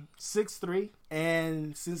 6'3",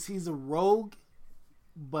 and since he's a rogue,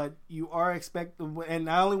 but you are expected, and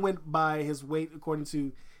I only went by his weight according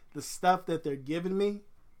to the stuff that they're giving me.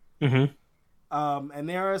 Mm-hmm. And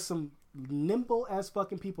there are some nimble ass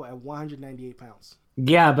fucking people at 198 pounds.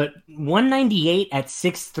 Yeah, but 198 at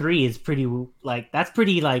 6'3" is pretty, like, that's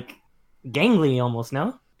pretty, like, gangly almost,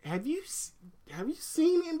 no? Have you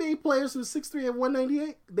seen NBA players who are 6'3" at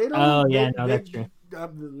 198? They don't. Oh, yeah, that's true.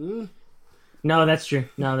 No, that's true.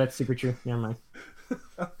 No, that's super true. Never mind.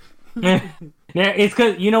 It's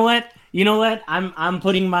cause you know what? I'm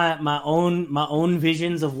putting my own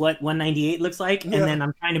visions of what 198 looks like, and then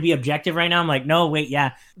I'm trying to be objective right now. I'm like, no, wait,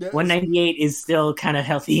 198 is still kind of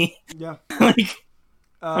healthy. Yeah. Like,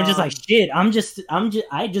 I'm just like, shit.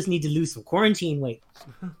 I just need to lose some quarantine weight.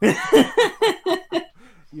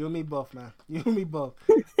 You and me both, man. You and me both.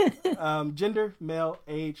 Gender, male,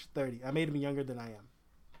 age 30. I made him younger than I am.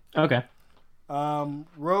 Okay.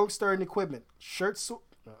 Rogue starting equipment. Shirt.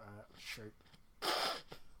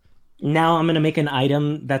 Now I'm going to make an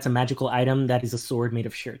item that's a magical item that is a sword made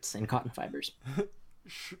of shirts and cotton fibers.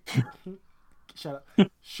 Shut up.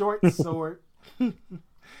 Short sword.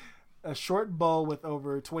 A short bow with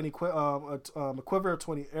over 20 a quiver of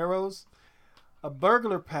 20 arrows. A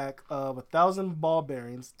burglar pack of 1,000 ball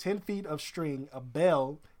bearings, 10 feet of string, a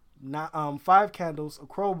bell, 5 candles, a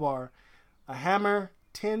crowbar, a hammer,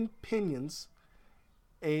 10 pinions,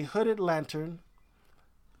 a hooded lantern,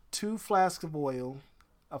 2 flasks of oil,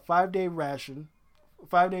 a 5-day ration,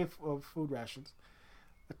 5-day of food rations,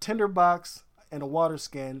 a tinder box, and a water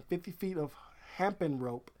skin, 50 feet of hempen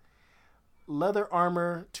rope, leather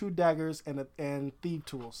armor, 2 daggers, and thief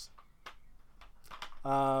tools.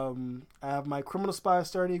 I have my criminal spy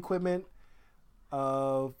starting equipment,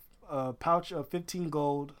 a pouch of 15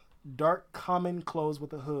 gold, dark common clothes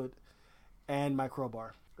with a hood, and my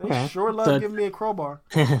crowbar. They sure love giving me a crowbar.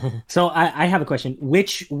 So I have a question.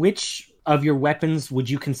 Which of your weapons would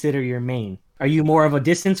you consider your main? Are you more of a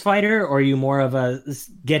distance fighter, or are you more of a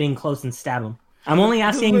getting close and stab them? I'm only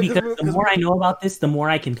asking because the more I know about this, the more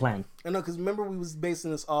I can plan. I know, because remember we was basing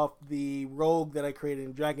this off the rogue that I created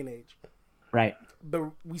in Dragon Age. Right.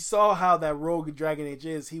 We saw how that rogue in Dragon Age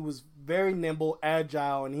is. He was very nimble,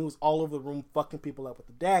 agile, and he was all over the room fucking people up with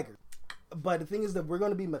the dagger. But the thing is that we're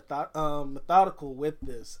going to be methodical with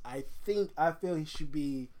this. I feel he should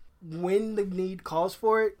be, when the need calls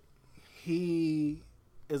for it, he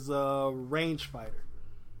is a range fighter.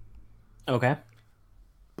 Okay.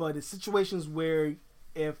 But in situations where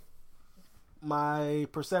if my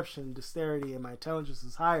perception, dexterity, and my intelligence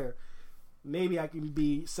is higher, maybe I can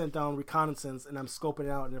be sent on reconnaissance and I'm scoping it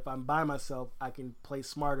out. And if I'm by myself, I can play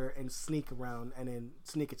smarter and sneak around and then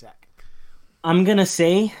sneak attack. I'm going to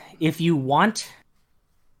say, if you want,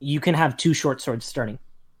 you can have 2 short swords starting.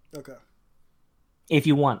 Okay. If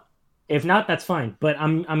you want. If not, that's fine. But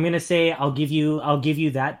I'm going to say I'll give you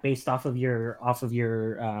that based off of your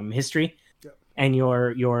history and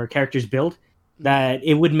your character's build. That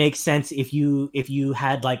it would make sense if you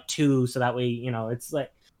had like 2, so that way, it's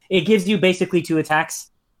like it gives you basically 2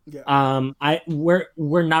 attacks. Yeah.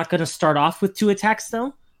 We're not going to start off with 2 attacks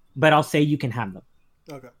though, but I'll say you can have them.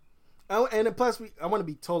 Okay. And plus, I want to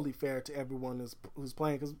be totally fair to everyone who's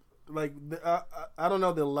playing, because like I don't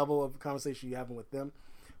know the level of conversation you're having with them,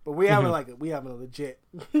 but we having a legit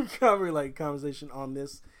conversation on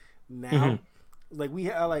this now. Mm-hmm. Like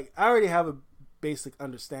I already have a basic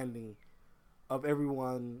understanding of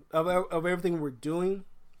everyone of everything we're doing.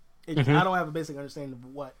 Mm-hmm. I don't have a basic understanding of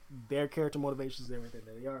what their character motivations and everything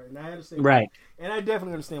that they are, and I understand. Right. And I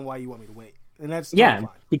definitely understand why you want me to wait. And that's fine.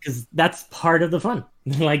 Because that's part of the fun.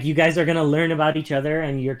 Like, you guys are going to learn about each other,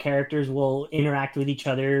 and your characters will interact with each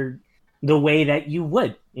other the way that you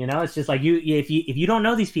would. It's just like if you don't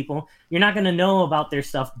know these people, you're not going to know about their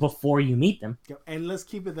stuff before you meet them. And let's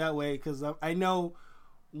keep it that way, because I know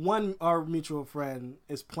our mutual friend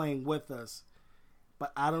is playing with us,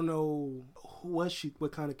 but I don't know what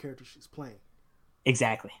kind of character she's playing.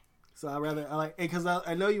 Exactly. So because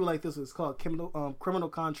I know you like this. It's called criminal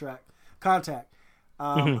contact.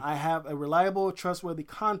 I have a reliable, trustworthy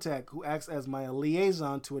contact who acts as my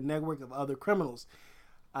liaison to a network of other criminals.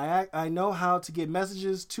 I know how to get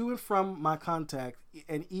messages to and from my contact,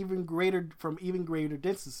 and even greater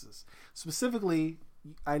distances. Specifically,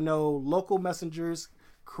 I know local messengers,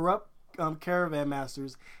 corrupt caravan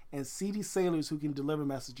masters, and seedy sailors who can deliver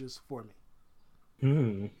messages for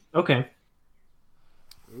me. Okay.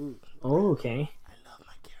 Ooh. Okay. I love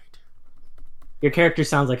my character. Your character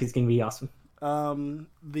sounds like it's going to be awesome.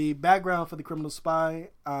 The background for the criminal spy.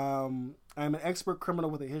 I'm an expert criminal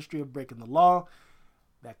with a history of breaking the law.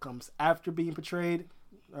 That comes after being portrayed.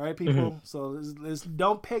 All right, people? So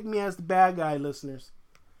don't peg me as the bad guy, listeners.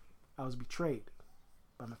 I was betrayed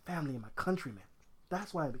by my family and my countrymen.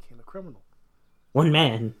 That's why I became a criminal. One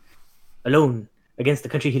man, alone, against the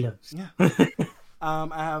country he loves. Yeah.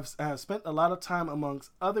 I have spent a lot of time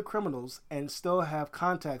amongst other criminals and still have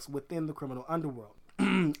contacts within the criminal underworld.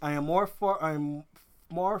 I'm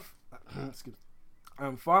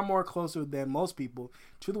far more closer than most people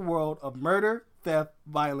to the world of murder, theft,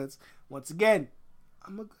 violence. Once again,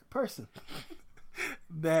 I'm a good person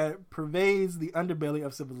that pervades the underbelly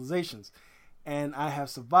of civilizations. And I have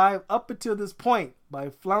survived up until this point by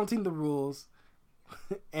flaunting the rules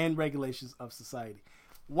and regulations of society.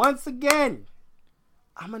 Once again,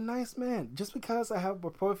 I'm a nice man. Just because I have a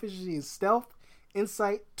proficiency in stealth,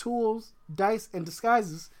 insight, tools, dice, and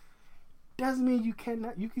disguises doesn't mean you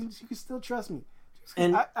can still trust me.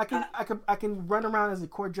 And I can run around as a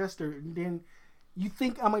court jester, and then you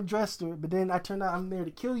think I'm a jester, but then I turn out I'm there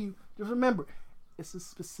to kill you. Just remember, it's a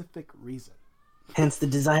specific reason. Hence the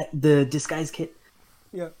disguise kit.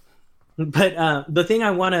 Yeah. But the thing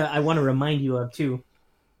I wanna remind you of too,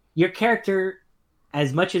 your character,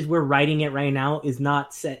 as much as we're writing it right now, is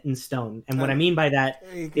not set in stone. And what I mean by that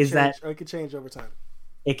is that it can change over time.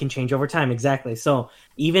 It can change over time, exactly. So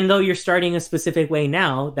even though you're starting a specific way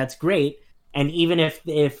now, that's great. And even if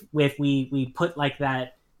we put like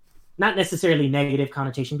that, not necessarily negative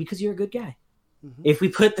connotation, because you're a good guy. Mm-hmm.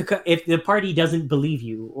 If the party doesn't believe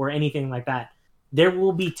you or anything like that, there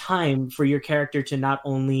will be time for your character to not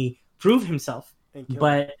only prove himself,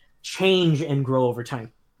 but change and grow over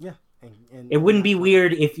time. Yeah, it wouldn't be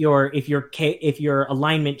weird if your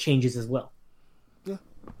alignment changes as well. Yeah,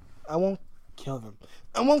 I won't kill them.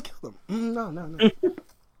 No.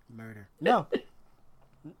 Murder. No,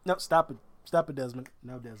 stop it, Desmond.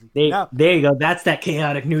 No, Desi. No. There you go. That's that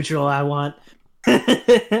chaotic neutral I want.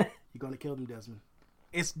 You're gonna kill them, Desmond.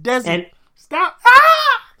 It's Desmond. Stop.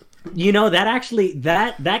 You know, that actually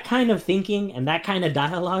that kind of thinking and that kind of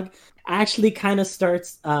dialogue actually kind of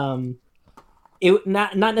starts it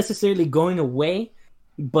not necessarily going away,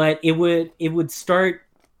 but it would start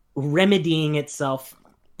remedying itself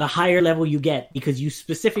the higher level you get, because you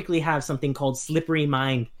specifically have something called slippery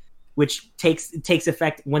mind, which takes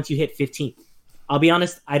effect once you hit 15. I'll be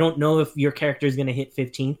honest, I don't know if your character is going to hit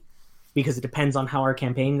 15 because it depends on how our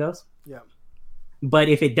campaign goes. Yeah. But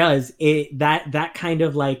if it does, that kind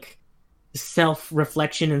of like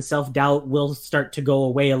self-reflection and self-doubt will start to go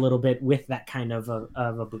away a little bit with that kind of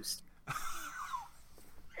a boost.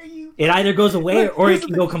 It either goes away or it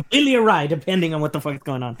can go completely awry depending on what the fuck is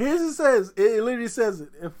going on. It literally says it.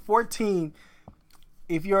 At 14,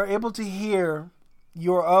 if you're able to hear,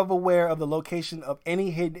 you're aware of the location of any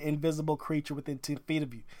hidden invisible creature within 10 feet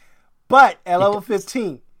of you. But at level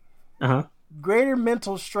 15, greater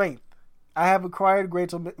mental strength. I have acquired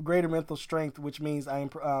greater mental strength, which means I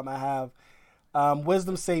have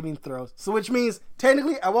wisdom saving throws. So which means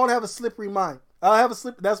technically I won't have a slippery mind.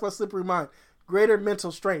 That's my slippery mind. Greater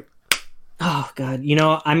mental strength. Oh God, you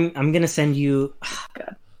know, I'm gonna send you. Oh,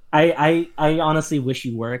 God, I honestly wish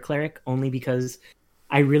you were a cleric, only because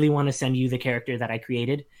I really want to send you the character that I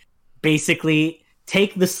created. Basically,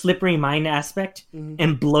 take the slippery mind aspect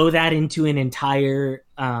and blow that into an entire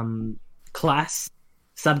subclass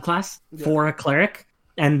for a cleric,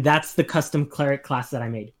 and that's the custom cleric class that I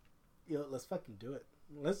made. Yo, let's fucking do it.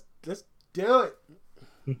 Let's do it.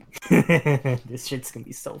 This shit's gonna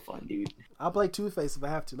be so fun, dude. I'll play Two-Face if I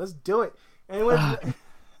have to. Let's do it. And with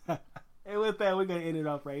that, we're gonna end it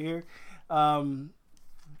off right here.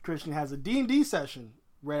 Christian has a D&D session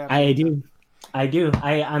right after. I do.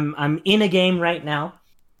 I'm in a game right now,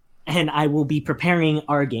 and I will be preparing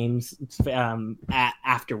our games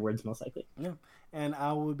afterwards, most likely. Yeah, and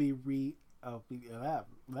I will be I'll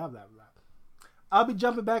be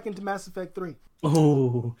jumping back into Mass Effect 3.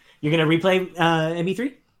 Oh, you're gonna replay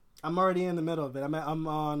ME3? I'm already in the middle of it.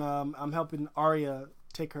 I'm helping Arya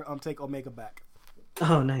take Omega back.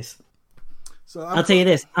 Oh, nice. So I'll tell you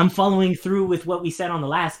this: I'm following through with what we said on the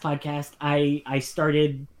last podcast. I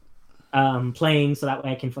started playing so that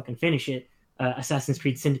way I can fucking finish it. Assassin's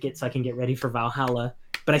Creed Syndicate so I can get ready for Valhalla.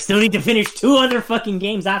 But I still need to finish 2 other fucking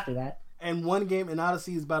games after that. And one game in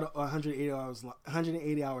Odyssey is about 180 hours long.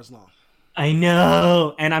 180 hours long. I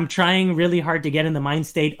know, and I'm trying really hard to get in the mind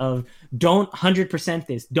state of don't 100%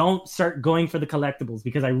 this. Don't start going for the collectibles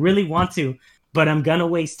because I really want to, but I'm gonna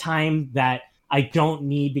waste time that I don't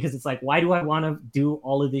need because it's like, why do I want to do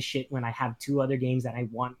all of this shit when I have 2 other games that I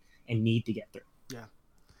want and need to get through? Yeah.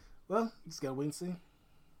 Well, you just gotta wait and see.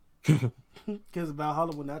 Because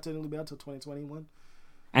Valhalla will not technically be out until 2021.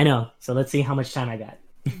 I know. So let's see how much time I got.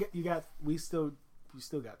 We still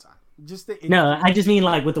got time. No, I just mean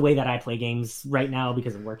like with the way that I play games right now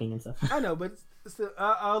because of working and stuff. I know, but still,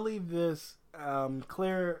 I'll leave this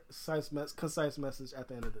clear, concise message at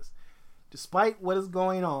the end of this. Despite what is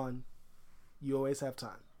going on, you always have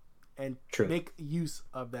time, and make use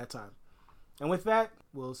of that time. And with that,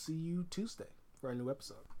 we'll see you Tuesday for a new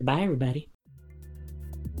episode. Bye, everybody.